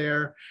she's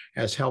there,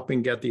 as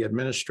helping get the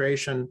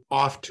administration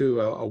off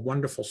to a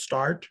wonderful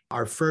start.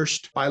 Our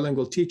first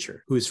bilingual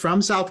teacher, who's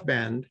from South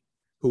Bend,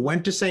 who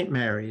went to St.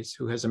 Mary's,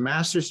 who has a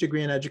master's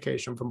degree in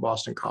education from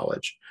Boston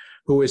College,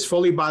 who is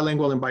fully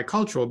bilingual and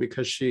bicultural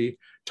because she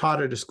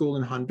taught at a school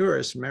in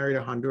Honduras, married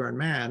a Honduran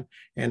man,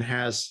 and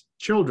has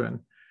children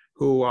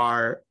who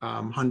are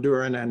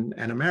Honduran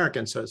and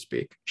American, so to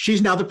speak.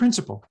 She's now the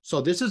principal.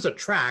 So this is a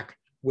track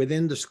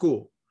within the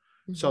school.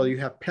 Mm-hmm. So you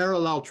have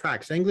parallel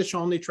tracks, English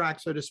only track,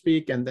 so to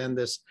speak, and then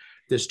this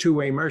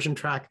two-way immersion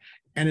track,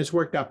 and it's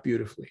worked out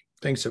beautifully.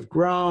 Things have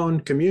grown,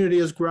 community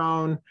has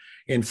grown.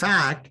 In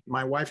fact,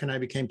 my wife and I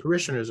became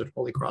parishioners at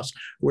Holy Cross.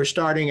 We're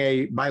starting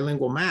a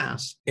bilingual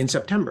mass in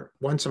September,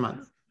 once a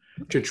month,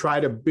 to try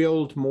to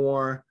build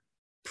more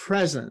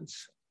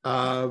presence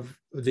of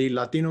the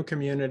Latino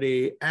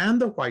community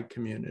and the white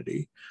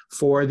community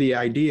for the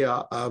idea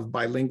of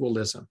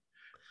bilingualism.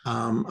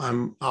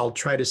 I'll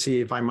try to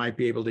see if I might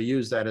be able to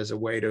use that as a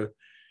way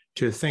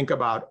to think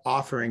about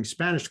offering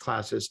Spanish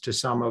classes to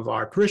some of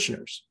our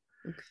parishioners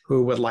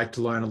who would like to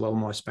learn a little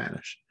more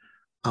Spanish,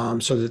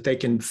 so that they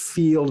can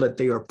feel that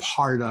they are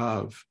part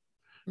of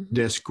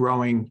this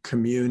growing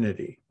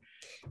community.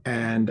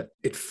 And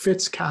it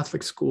fits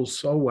Catholic schools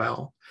so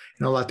well.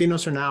 You know,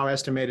 Latinos are now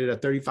estimated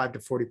at 35 to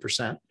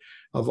 40%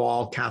 of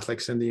all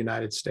Catholics in the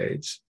United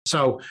States.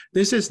 So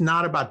this is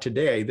not about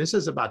today. This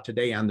is about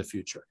today and the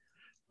future,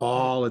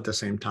 all at the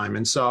same time.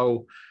 And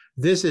so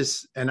this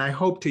is, and I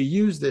hope to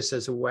use this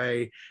as a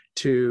way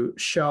to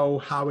show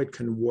how it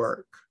can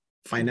work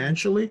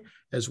financially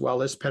as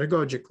well as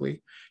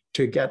pedagogically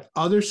to get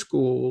other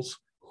schools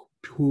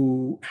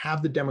who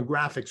have the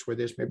demographics where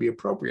this may be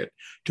appropriate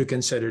to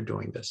consider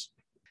doing this.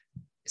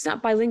 It's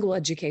not bilingual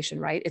education,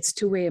 right? It's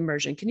two-way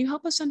immersion. Can you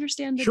help us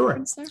understand the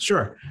difference there?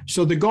 Sure.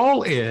 So the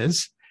goal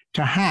is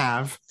to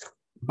have,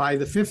 by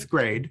the 5th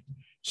grade,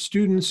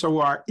 students who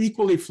are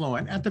equally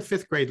fluent at the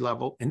 5th grade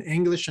level in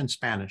English and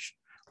Spanish,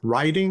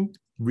 writing,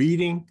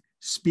 reading,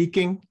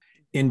 speaking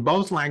in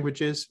both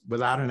languages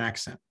without an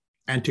accent.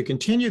 And to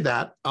continue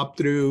that up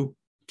through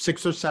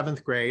 6th or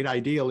 7th grade,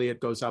 ideally it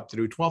goes up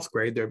through 12th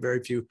grade. There are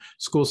very few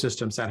school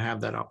systems that have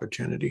that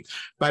opportunity.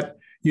 But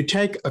you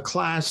take a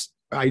class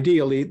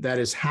ideally that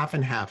is half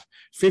and half,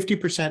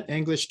 50%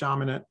 English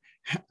dominant,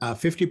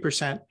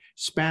 50%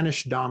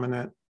 Spanish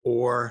dominant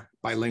or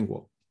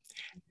bilingual.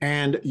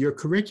 And your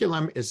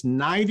curriculum is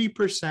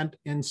 90%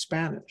 in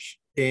Spanish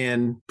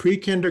in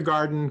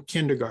pre-kindergarten,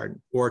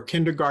 kindergarten, or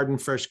kindergarten,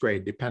 1st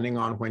grade, depending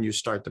on when you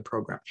start the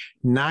program.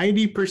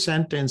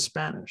 90% in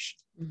Spanish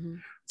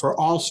for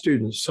all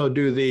students. So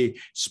do the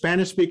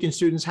Spanish-speaking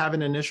students have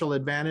an initial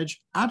advantage?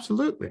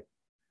 Absolutely,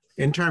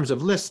 in terms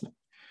of listening.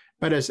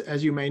 But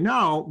as you may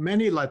know,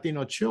 many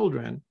Latino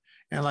children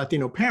and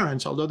Latino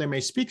parents, although they may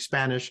speak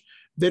Spanish,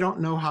 they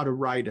don't know how to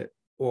write it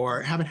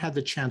or haven't had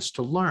the chance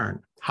to learn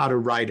how to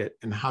write it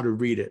and how to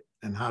read it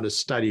and how to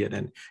study it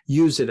and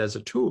use it as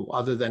a tool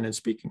other than in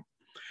speaking.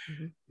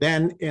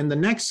 Then in the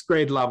next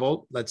grade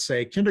level, let's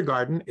say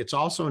kindergarten, it's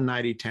also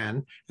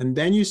 90-10, and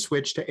then you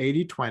switch to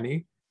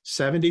 80-20,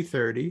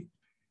 70-30,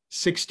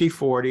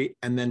 60-40,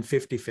 and then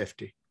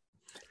 50-50.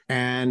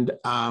 And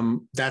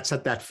that's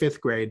at that 5th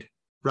grade,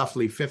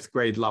 roughly 5th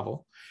grade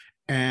level.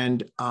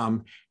 And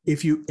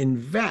if you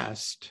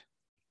invest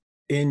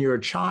in your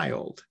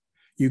child,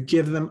 you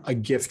give them a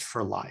gift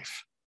for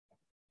life.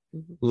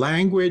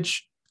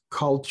 Language,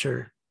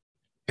 culture,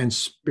 and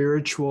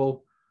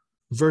spiritual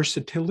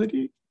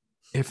versatility,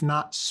 if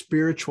not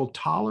spiritual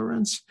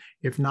tolerance,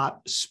 if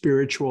not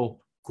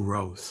spiritual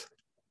growth.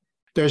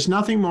 There's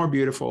nothing more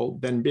beautiful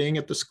than being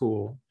at the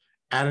school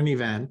at an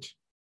event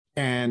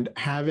and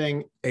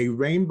having a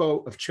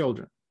rainbow of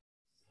children,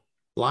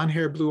 blonde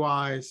hair, blue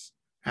eyes,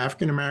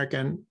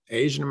 African-American,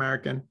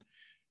 Asian-American,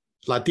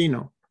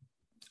 Latino,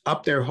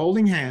 up there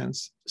holding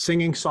hands,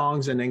 singing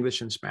songs in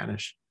English and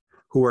Spanish,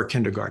 who are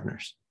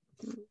kindergartners.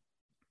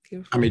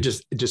 Beautiful. I mean,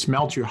 it just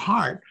melts your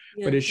heart,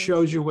 but it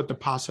shows you what the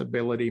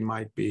possibility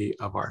might be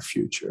of our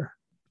future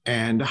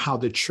and how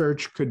the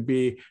church could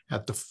be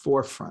at the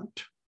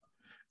forefront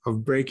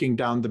of breaking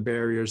down the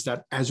barriers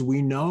that, as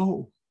we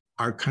know,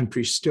 our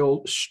country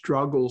still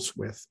struggles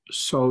with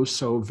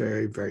so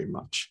very, very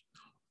much,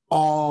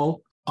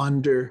 all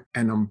under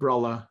an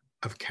umbrella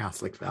of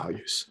Catholic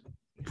values.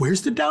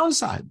 Where's the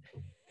downside?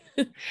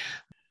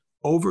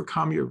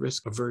 Overcome your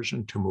risk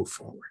aversion to move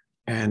forward.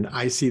 And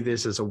I see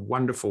this as a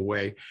wonderful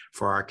way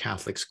for our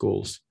Catholic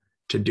schools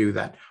to do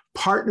that.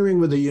 Partnering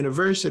with a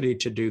university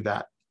to do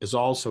that is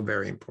also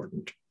very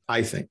important,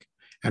 I think,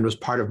 and was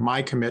part of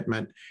my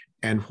commitment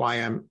and why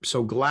I'm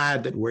so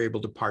glad that we're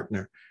able to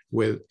partner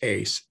with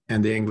ACE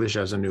and the English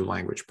as a New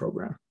Language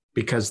program,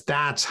 because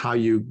that's how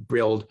you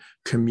build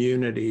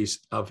communities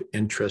of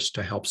interest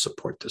to help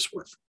support this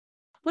work.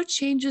 What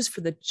changes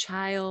for the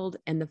child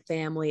and the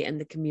family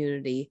and the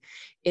community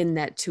in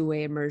that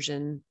two-way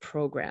immersion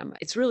program?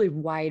 It's really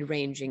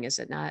wide-ranging, is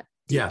it not?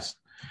 Yes,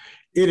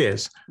 it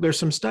is. There's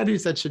some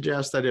studies that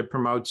suggest that it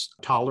promotes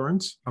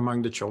tolerance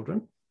among the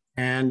children.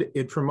 And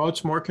it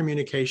promotes more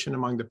communication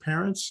among the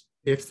parents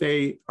if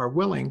they are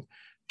willing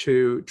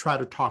to try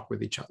to talk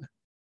with each other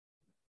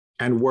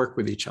and work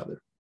with each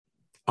other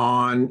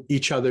on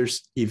each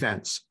other's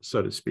events,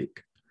 so to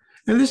speak.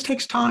 And this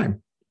takes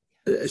time.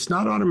 It's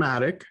not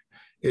automatic.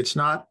 It's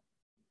not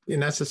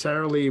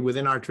necessarily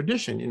within our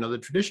tradition. You know, the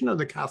tradition of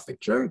the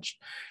Catholic Church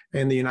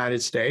in the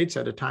United States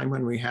at a time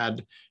when we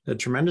had a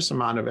tremendous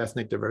amount of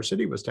ethnic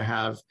diversity was to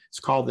have,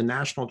 it's called the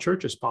national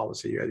churches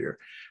policy. You had your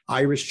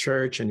Irish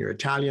church and your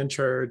Italian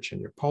church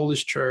and your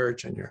Polish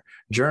church and your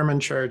German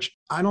church.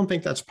 I don't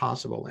think that's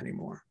possible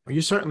anymore.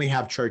 You certainly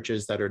have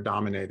churches that are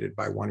dominated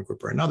by one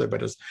group or another,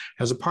 but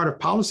as a part of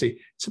policy,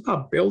 it's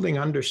about building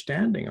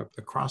understanding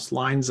across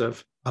lines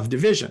of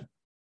division,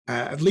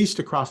 at least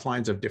across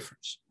lines of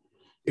difference.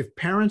 If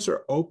parents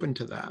are open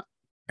to that,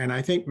 and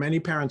I think many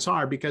parents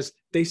are because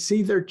they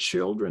see their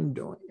children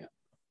doing it,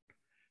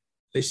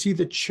 they see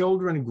the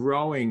children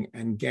growing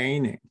and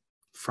gaining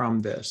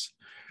from this,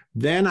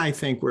 then I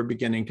think we're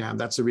beginning to have,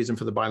 that's the reason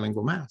for the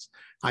bilingual mass.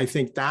 I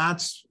think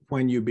that's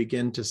when you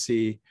begin to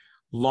see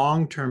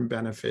long-term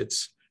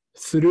benefits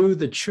through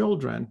the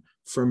children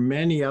for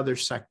many other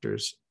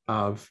sectors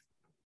of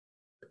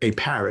a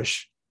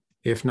parish,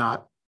 if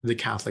not the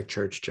Catholic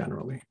Church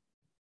generally.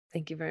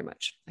 Thank you very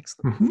much.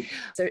 Excellent.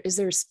 Is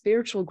there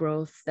spiritual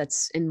growth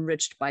that's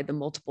enriched by the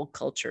multiple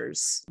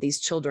cultures? These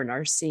children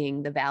are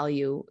seeing the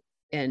value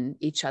in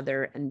each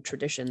other and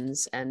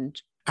traditions and...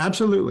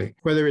 Absolutely.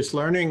 Whether it's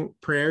learning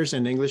prayers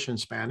in English and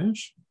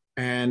Spanish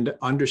and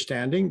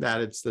understanding that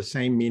it's the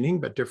same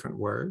meaning but different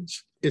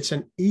words, it's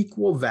an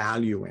equal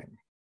valuing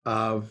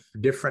of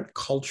different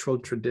cultural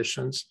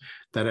traditions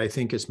that I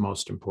think is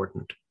most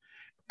important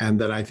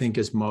and that I think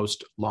is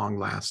most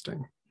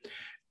long-lasting.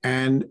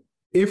 And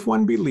if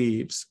one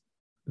believes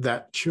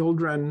that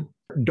children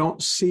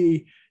don't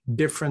see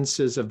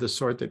differences of the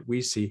sort that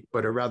we see,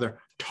 but are rather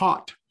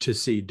taught to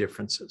see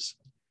differences,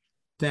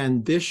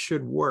 then this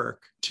should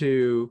work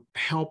to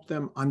help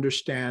them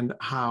understand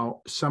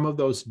how some of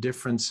those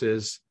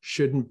differences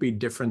shouldn't be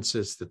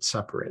differences that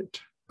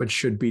separate, but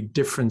should be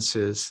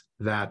differences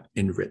that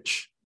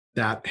enrich,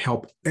 that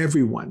help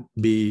everyone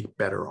be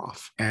better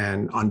off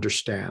and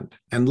understand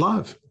and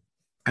love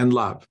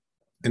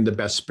in the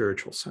best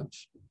spiritual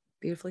sense.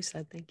 Beautifully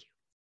said. Thank you.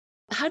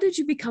 How did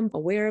you become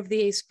aware of the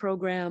ACE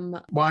program?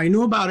 Well, I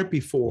knew about it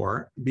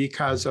before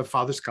because of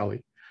Father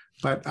Scully.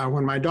 But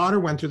when my daughter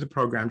went through the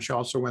program, she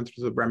also went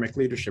through the Bremick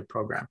Leadership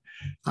Program.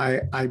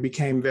 I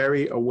became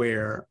very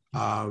aware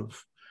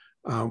of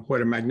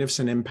what a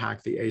magnificent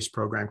impact the ACE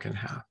program can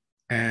have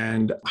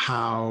and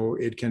how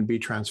it can be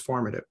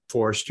transformative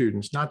for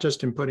students, not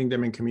just in putting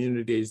them in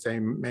communities they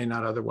may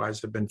not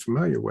otherwise have been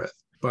familiar with,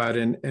 but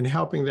in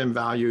helping them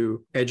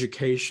value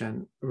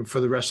education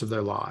for the rest of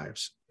their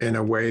lives in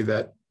a way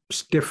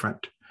that's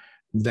different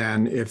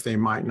than if they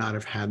might not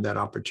have had that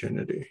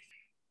opportunity.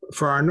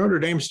 For our Notre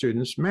Dame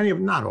students, many of,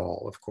 not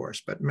all, of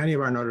course, but many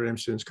of our Notre Dame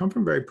students come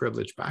from very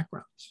privileged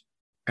backgrounds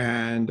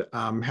and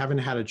haven't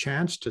had a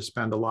chance to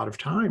spend a lot of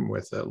time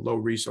with a low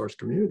resource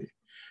community.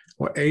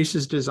 Well, ACE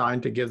is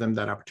designed to give them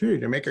that opportunity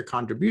to make a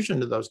contribution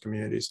to those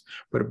communities,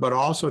 but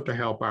also to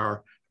help our,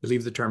 I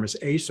believe the term is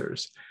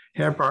ACERs,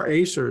 help our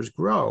ACERs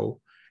grow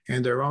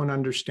in their own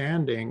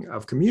understanding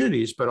of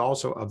communities, but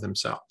also of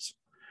themselves.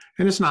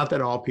 And it's not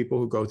that all people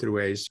who go through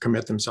ACE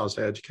commit themselves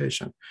to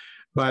education,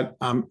 but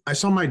I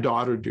saw my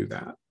daughter do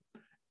that.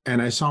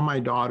 And I saw my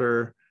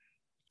daughter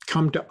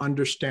come to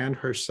understand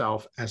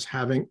herself as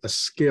having a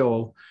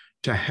skill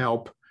to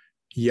help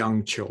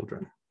young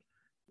children.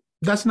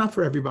 That's not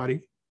for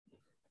everybody.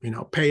 You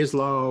know, pay is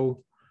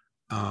low.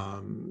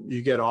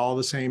 You get all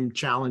the same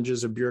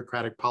challenges of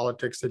bureaucratic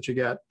politics that you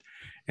get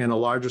in a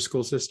larger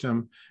school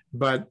system.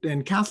 But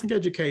in Catholic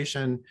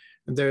education,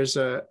 there's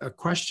a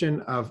question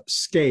of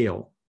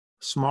scale,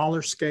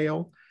 smaller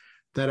scale,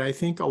 that I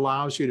think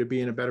allows you to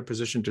be in a better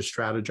position to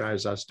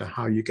strategize as to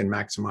how you can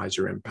maximize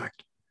your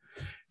impact.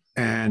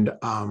 And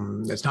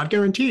it's not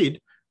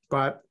guaranteed,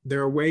 but there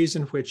are ways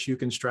in which you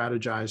can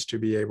strategize to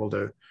be able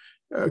to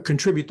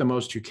contribute the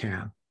most you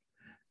can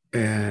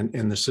and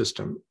in the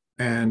system.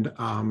 And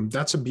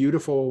that's a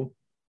beautiful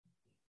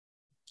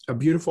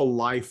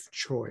life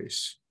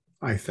choice,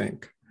 I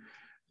think,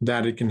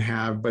 that it can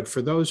have. But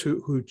for those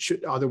who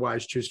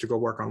otherwise choose to go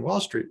work on Wall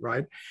Street,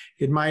 right,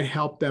 it might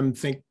help them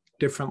think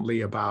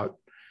differently about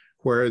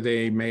where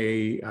they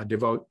may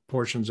devote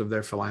portions of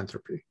their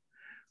philanthropy,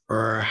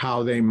 or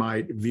how they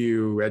might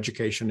view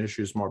education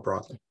issues more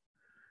broadly,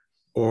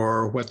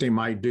 or what they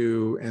might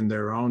do in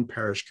their own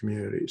parish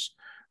communities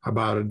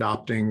about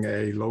adopting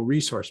a low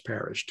resource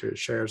parish to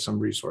share some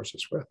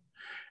resources with.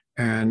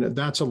 And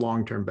that's a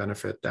long-term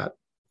benefit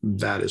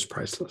that is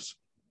priceless.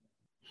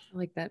 I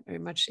like that very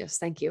much. Yes,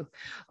 thank you.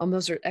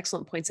 Those are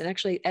excellent points. And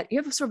actually, you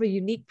have a sort of a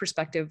unique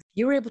perspective.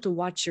 You were able to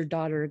watch your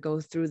daughter go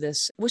through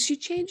this. Was she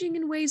changing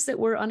in ways that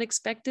were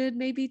unexpected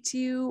maybe to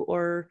you,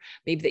 or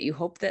maybe that you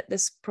hope that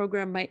this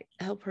program might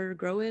help her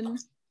grow in?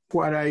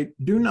 What I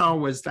do know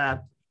was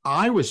that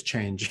I was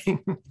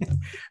changing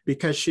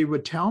because she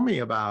would tell me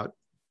about,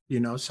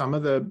 you know, some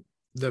of the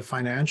the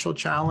financial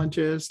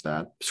challenges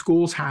that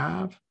schools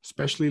have,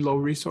 especially low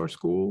resource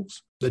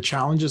schools, the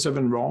challenges of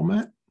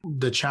enrollment,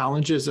 the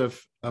challenges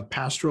of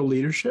pastoral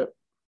leadership.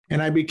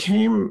 And I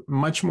became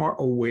much more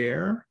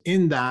aware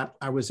in that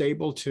I was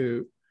able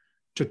to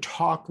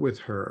talk with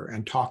her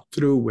and talk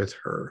through with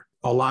her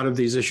a lot of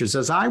these issues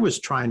as I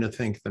was trying to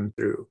think them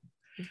through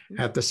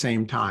at the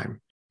same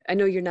time. I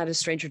know you're not a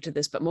stranger to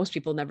this, but most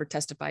people never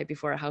testify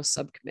before a House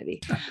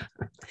subcommittee.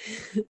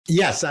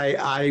 Yes,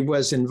 I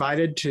was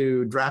invited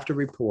to draft a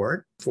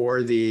report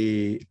for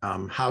the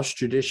House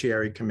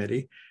Judiciary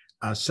Committee,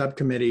 a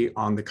subcommittee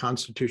on the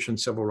Constitution,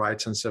 civil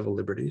rights, and civil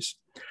liberties,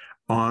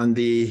 on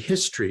the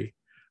history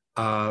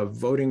of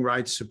voting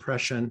rights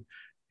suppression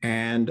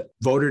and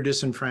voter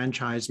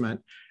disenfranchisement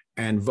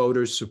and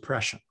voter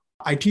suppression.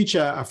 I teach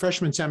a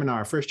freshman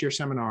seminar, a first-year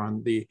seminar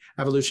on the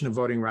evolution of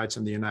voting rights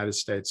in the United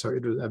States. So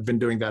I've been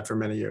doing that for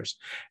many years.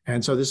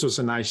 And so this was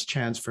a nice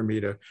chance for me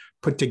to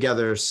put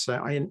together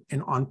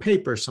on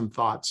paper some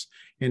thoughts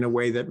in a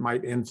way that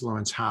might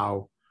influence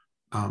how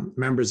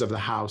members of the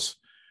House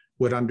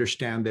would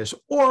understand this,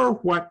 or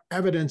what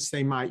evidence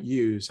they might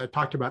use. I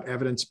talked about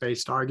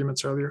evidence-based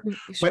arguments earlier,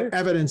 Sure. What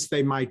evidence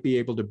they might be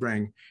able to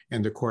bring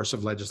in the course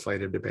of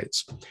legislative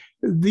debates.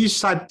 These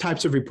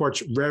types of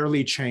reports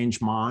rarely change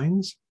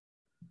minds,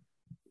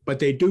 but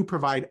they do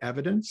provide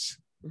evidence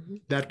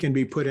that can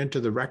be put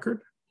into the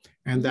record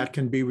and that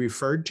can be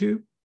referred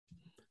to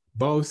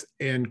both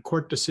in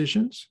court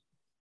decisions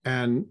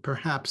and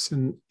perhaps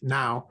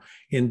now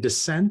in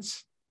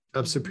dissents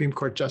of Supreme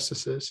Court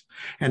justices.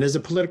 And as a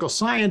political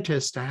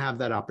scientist, to have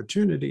that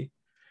opportunity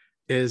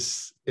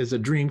is a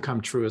dream come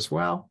true as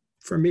well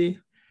for me,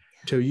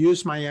 to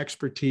use my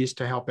expertise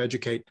to help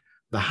educate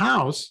the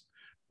House,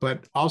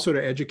 but also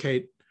to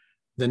educate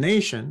the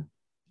nation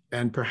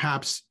and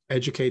perhaps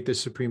educate the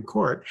Supreme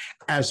Court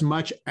as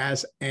much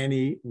as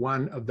any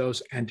one of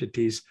those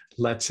entities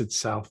lets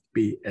itself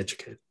be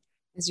educated.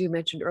 As you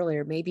mentioned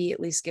earlier, maybe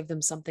at least give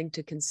them something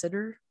to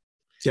consider.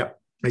 Yeah,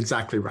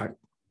 exactly right.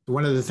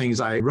 One of the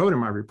things I wrote in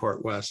my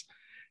report was,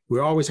 we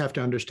always have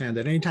to understand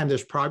that anytime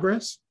there's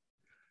progress,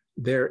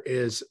 there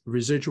is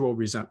residual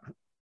resentment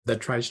that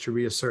tries to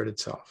reassert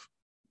itself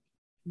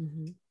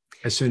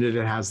as soon as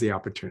it has the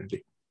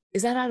opportunity.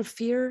 Is that out of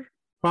fear?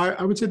 Well,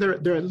 I would say there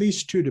are at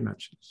least two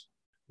dimensions.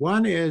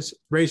 One is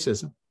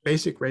racism,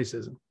 basic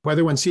racism.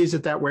 Whether one sees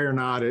it that way or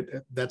not,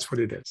 that's what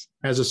it is.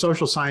 As a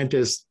social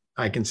scientist,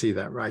 I can see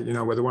that, right?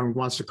 Whether one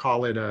wants to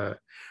call it a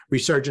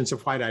resurgence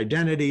of white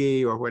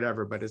identity or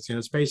whatever, but it's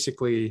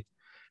basically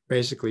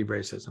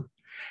racism.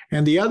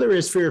 And the other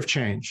is fear of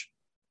change.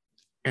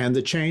 And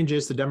the change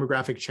is the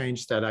demographic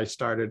change that I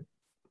started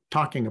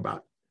talking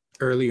about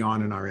early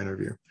on in our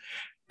interview.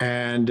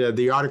 And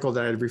the article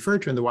that I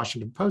referred to in the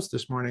Washington Post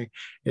this morning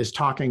is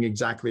talking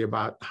exactly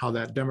about how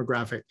that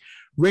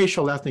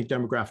racial ethnic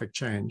demographic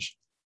change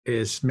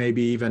is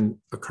maybe even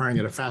occurring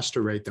at a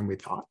faster rate than we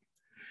thought.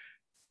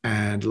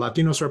 And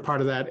Latinos are a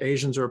part of that,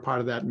 Asians are a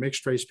part of that,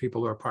 mixed race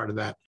people are a part of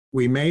that.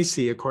 We may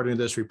see, according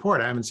to this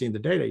report, I haven't seen the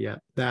data yet,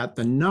 that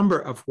the number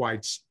of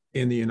whites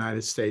in the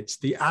United States,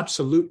 the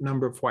absolute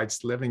number of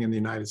whites living in the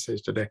United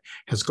States today,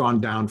 has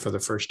gone down for the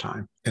first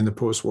time in the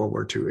post-World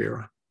War II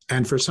era.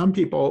 And for some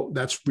people,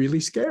 that's really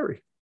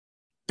scary.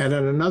 And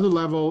at another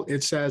level,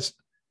 it says,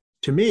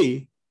 to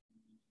me,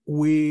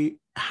 we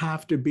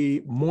have to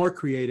be more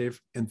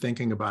creative in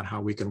thinking about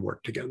how we can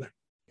work together.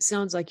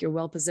 Sounds like you're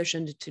well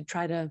positioned to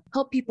try to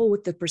help people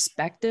with the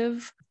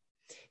perspective.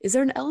 Is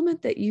there an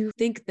element that you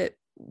think that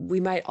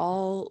we might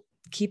all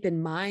keep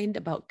in mind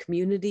about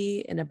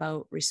community and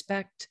about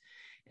respect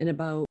and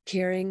about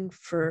caring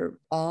for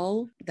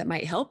all that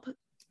might help?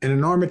 In a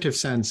normative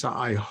sense,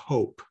 I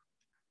hope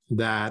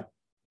that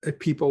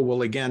people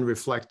will again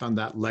reflect on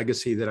that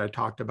legacy that I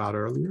talked about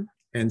earlier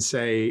and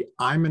say,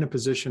 I'm in a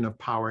position of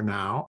power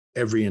now,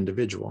 every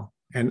individual,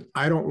 and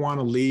I don't want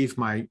to leave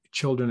my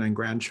children and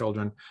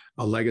grandchildren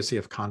a legacy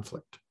of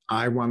conflict.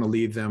 I want to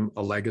leave them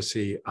a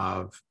legacy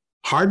of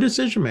hard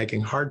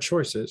decision-making, hard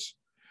choices,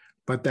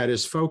 but that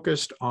is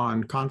focused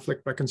on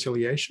conflict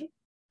reconciliation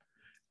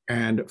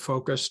and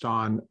focused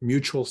on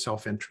mutual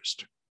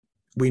self-interest.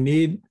 We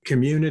need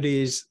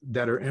communities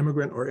that are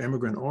immigrant or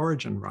immigrant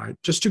origin, right?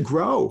 Just to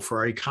grow, for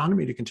our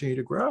economy to continue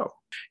to grow.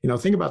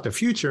 Think about the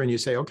future and you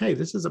say, okay,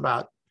 this is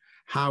about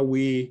how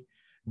we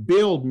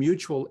build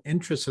mutual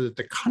interest so that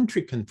the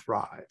country can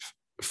thrive,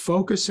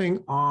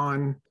 focusing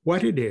on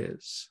what it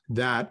is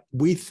that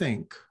we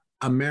think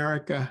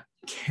America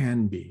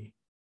can be,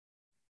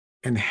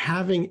 and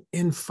having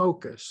in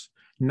focus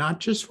not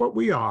just what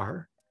we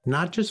are,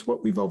 not just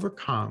what we've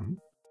overcome,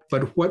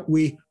 but what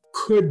we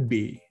could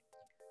be.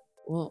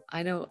 Well,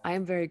 I know I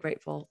am very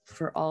grateful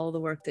for all the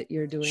work that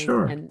you're doing.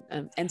 Sure.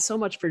 And so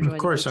much for joining. Of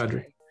course, me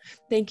Audrey.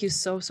 Thank you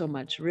so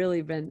much.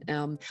 Really been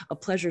a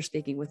pleasure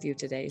speaking with you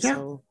today. Yeah,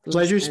 so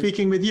pleasure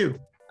speaking with you.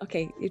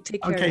 Okay, you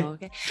take care now,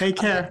 okay? Take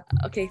care.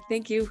 Okay,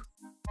 thank you.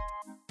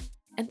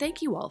 And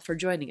thank you all for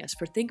joining us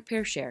for Think,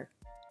 Pair, Share.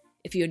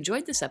 If you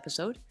enjoyed this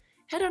episode,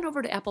 head on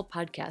over to Apple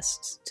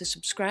Podcasts to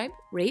subscribe,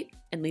 rate,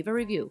 and leave a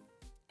review.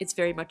 It's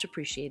very much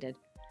appreciated.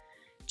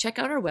 Check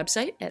out our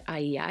website at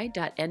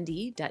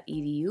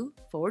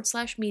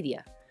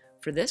iei.nd.edu/media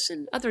for this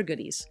and other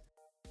goodies.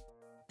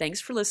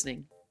 Thanks for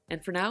listening,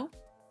 and for now,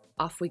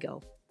 off we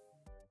go.